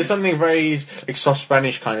remember, but it was something very like soft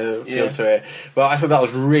Spanish kind of feel to it. But I thought that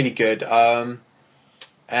was really good.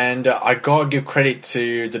 And I gotta give credit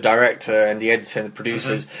to the director and the editor and the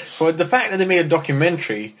producers for the fact that they made a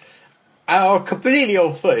documentary out of completely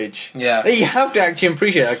old footage. Yeah. You have to actually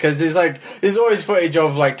appreciate that, because there's always footage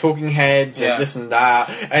of like talking heads and this and that,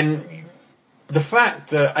 and the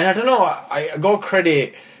fact that, and I don't know, I gotta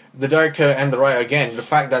credit the director and the writer again, the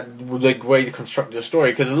fact that the way they constructed the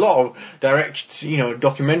story, because a lot of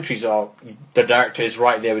documentaries are the director is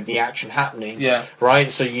right there with the action happening,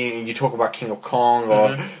 right? So you talk about King of Kong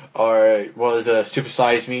or what is Super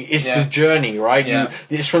Size Me. It's the journey, right?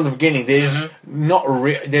 It's from the beginning. There's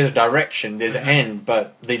there's a direction, there's an end,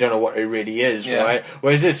 but they don't know what it really is, right?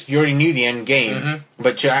 Whereas this, you already knew the end game,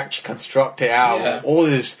 but you actually construct it out with all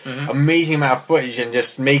this amazing amount of footage and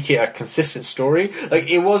just make it a consistent story. Like,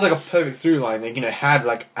 it was like a perfect through line. Like, had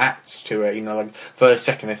like acts to it, like first,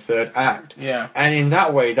 second, and third act. Yeah. And in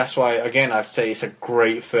that way, that's why, again, I'd say it's a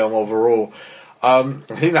great film overall. I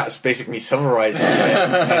think that's basically summarising it.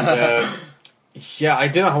 And, I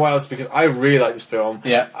don't know how else, because I really like this film.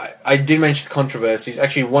 Yeah. I did mention the controversies.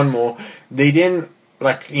 Actually, one more. They didn't,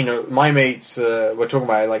 my mates were talking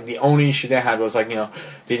about it. Like, the only issue they had was, they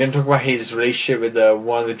didn't talk about his relationship with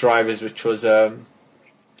one of the drivers, which was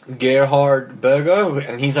Gerhard Berger,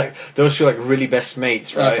 and he's like, those two are like really best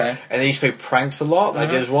mates, right? Okay. And they used to play pranks a lot. Like,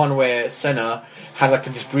 there's one where Senna had like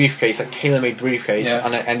this briefcase, like tailor-made briefcase,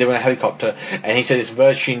 and they were in a helicopter, and he said it's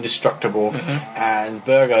virtually indestructible, and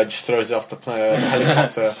Berger just throws it off the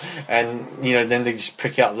helicopter, and then they just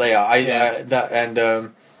prick it out later.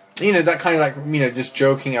 That kind of just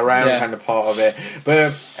joking around kind of part of it,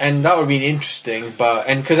 and that would be interesting,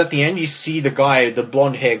 because at the end you see the guy, the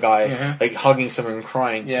blonde hair guy, like hugging someone and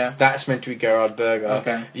crying. Yeah, that's meant to be Gerhard Berger.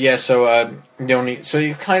 Okay. Yeah, so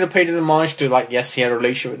he kind of paid an homage to, like, yes, he had a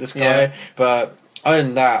relationship with this guy, but other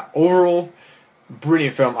than that, overall,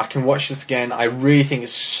 brilliant film. I can watch this again. I really think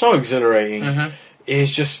it's so exhilarating.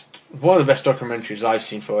 It's just one of the best documentaries I've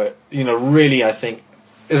seen for it. Really, I think,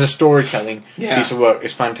 as a storytelling piece of work,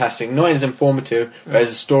 it's fantastic. Not as informative, but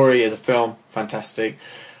as a story, as a film, fantastic.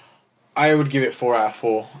 I would give it 4 out of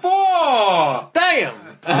 4. 4! Damn!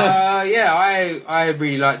 I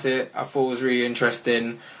really liked it. I thought it was really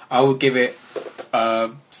interesting. I would give it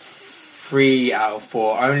 3 out of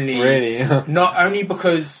 4. Only, really? Not only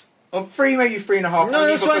because... Or 3, maybe 3.5. No,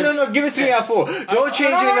 that's fine. No, give it 3 out of 4. Don't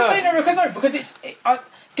change it. Because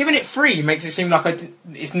giving it 3 makes it seem like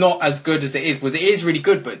it's not as good as it is. Because it is really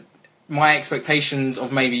good, but my expectations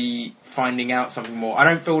of maybe finding out something more, I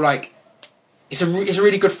don't feel like it's a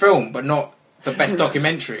really good film, but not the best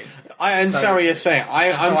documentary. I understand what you're saying. I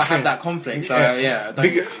have that conflict. So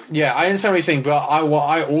I understand what you're saying. But what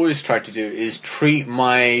I always try to do is treat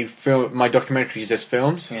my documentaries as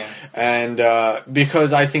films, and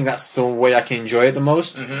because I think that's the way I can enjoy it the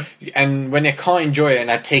most. And when I can't enjoy it and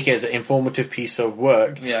I take it as an informative piece of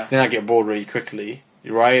work, then I get bored really quickly.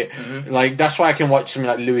 Right, like that's why I can watch something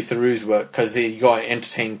like Louis Theroux's work, because you got an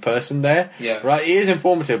entertaining person there. Right, it is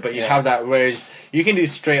informative, but you have that. Whereas you can do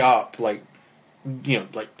straight up like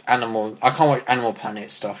animal. I can't watch Animal Planet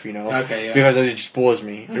stuff, because it just bores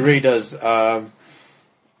me. It really does. And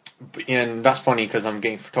that's funny because I'm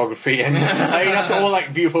getting photography, and that's all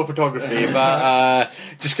like beautiful photography. But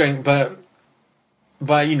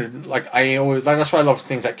I always that's why I love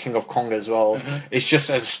things like King of Kong as well. It's just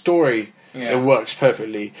as a story. It works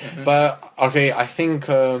perfectly. But okay, I think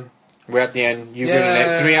we're at the end. You've given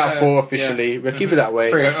it 3 out of 4 officially. We'll keep it that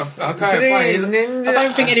way. 3 okay, fine. I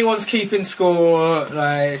don't think anyone's keeping score.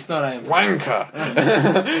 Like, it's not a wanker.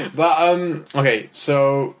 But okay,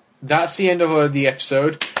 so that's the end of the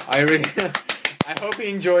episode. I hope you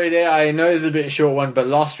enjoyed it. I know it's a bit short one, but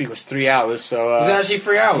last week was 3 hours. So was it actually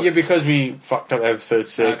 3 hours? Yeah, because we fucked up episode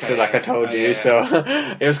 6, I told you. So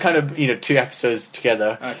it was kind of 2 episodes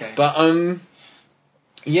together. Okay. But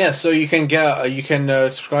so you can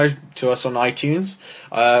subscribe to us on iTunes.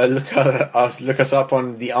 Look us up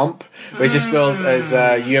on the UMP, which is spelled as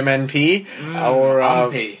UMNP or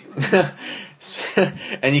UMP.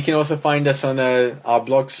 And you can also find us on our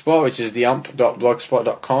blogspot, which is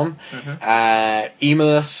theump.blogspot.com. Email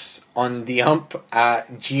us on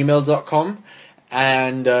theump@gmail.com.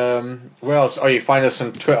 And where else? Oh, you find us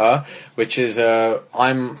on Twitter, which is my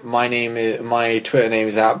Twitter name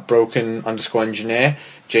is @broken_engineer.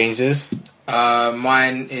 James's.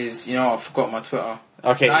 Mine is I forgot my Twitter.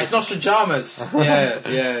 Okay, no, it's Nostradamus.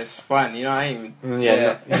 It's fun. I ain't.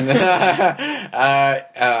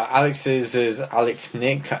 Alex's is Alec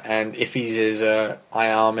Nick, and Iffy's is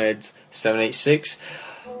iAhmed786.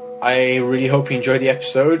 I really hope you enjoyed the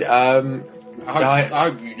episode. I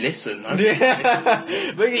hope you listen. Yeah.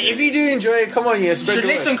 But if you do enjoy it, come on, you You should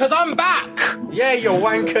listen because I'm back. Yeah, you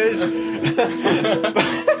wankers.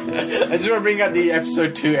 I just want to bring out the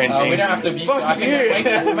episode 2 ending. We don't have to view it. I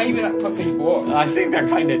think maybe that put people off. I think that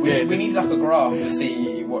kind of did. We need like a graph to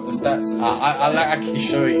see what the stats are. I'll actually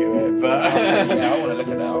show you it, but yeah, I want to look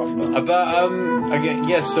at that after. But again,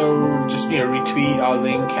 yeah. So just retweet our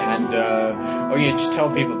link and just tell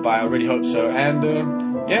people about it. I really hope so. And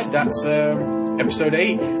yeah, that's episode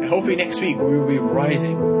 8. And hopefully next week we will be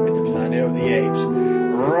rising with the Planet of the Apes.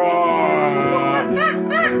 Roar!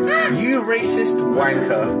 You racist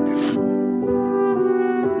wanker.